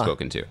him that I've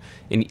spoken to.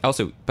 And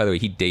also, by the way,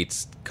 he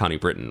dates Connie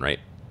Britton, right?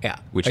 Yeah,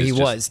 which he is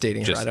was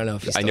dating her. I don't know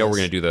if he still I know is. we're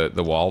going to do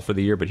the wall for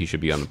the year, but he should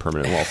be on the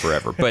permanent wall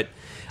forever. But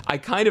I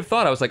kind of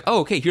thought, I was like, oh,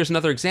 okay, here's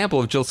another example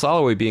of Jill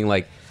Soloway being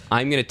like,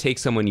 I'm going to take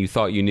someone you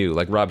thought you knew,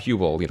 like Rob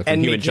Hubel, from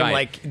and Human make Giant, him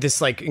like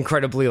this like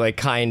incredibly like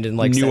kind and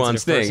like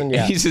nuanced thing. Person.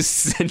 Yeah. He's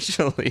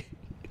essentially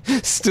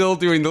still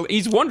doing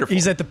he's wonderful.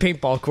 He's at the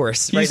paintball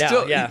course right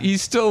now. Yeah,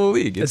 he's still in the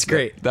league. That's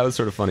great. That was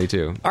sort of funny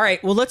too. All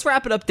right, well, let's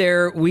wrap it up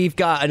there. We've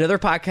got another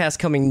podcast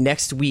coming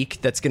next week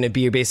that's going to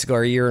be basically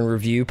our year in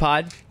review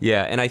pod.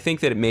 Yeah, and I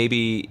think that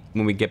maybe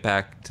when we get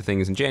back to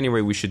things in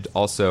January, we should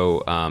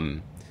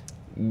also,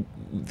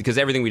 because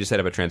everything we just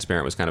said about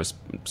Transparent was kind of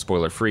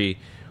spoiler free,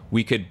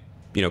 we could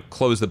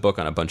close the book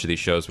on a bunch of these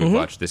shows we've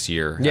watched this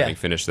year, having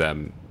finished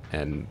them,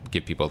 and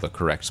give people the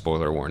correct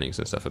spoiler warnings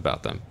and stuff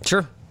about them.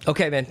 Sure.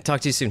 Okay, man.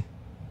 Talk to you soon.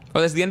 Oh,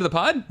 that's the end of the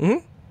pod?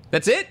 Mm-hmm.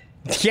 That's it?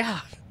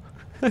 Yeah.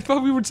 I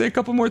thought we would say a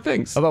couple more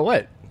things. About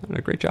what?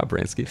 Great job,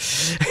 Bransky.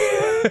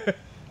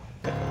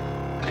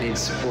 I need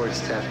support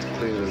staff to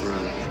clear the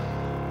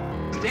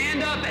room.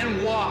 Stand up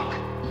and walk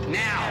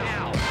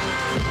now.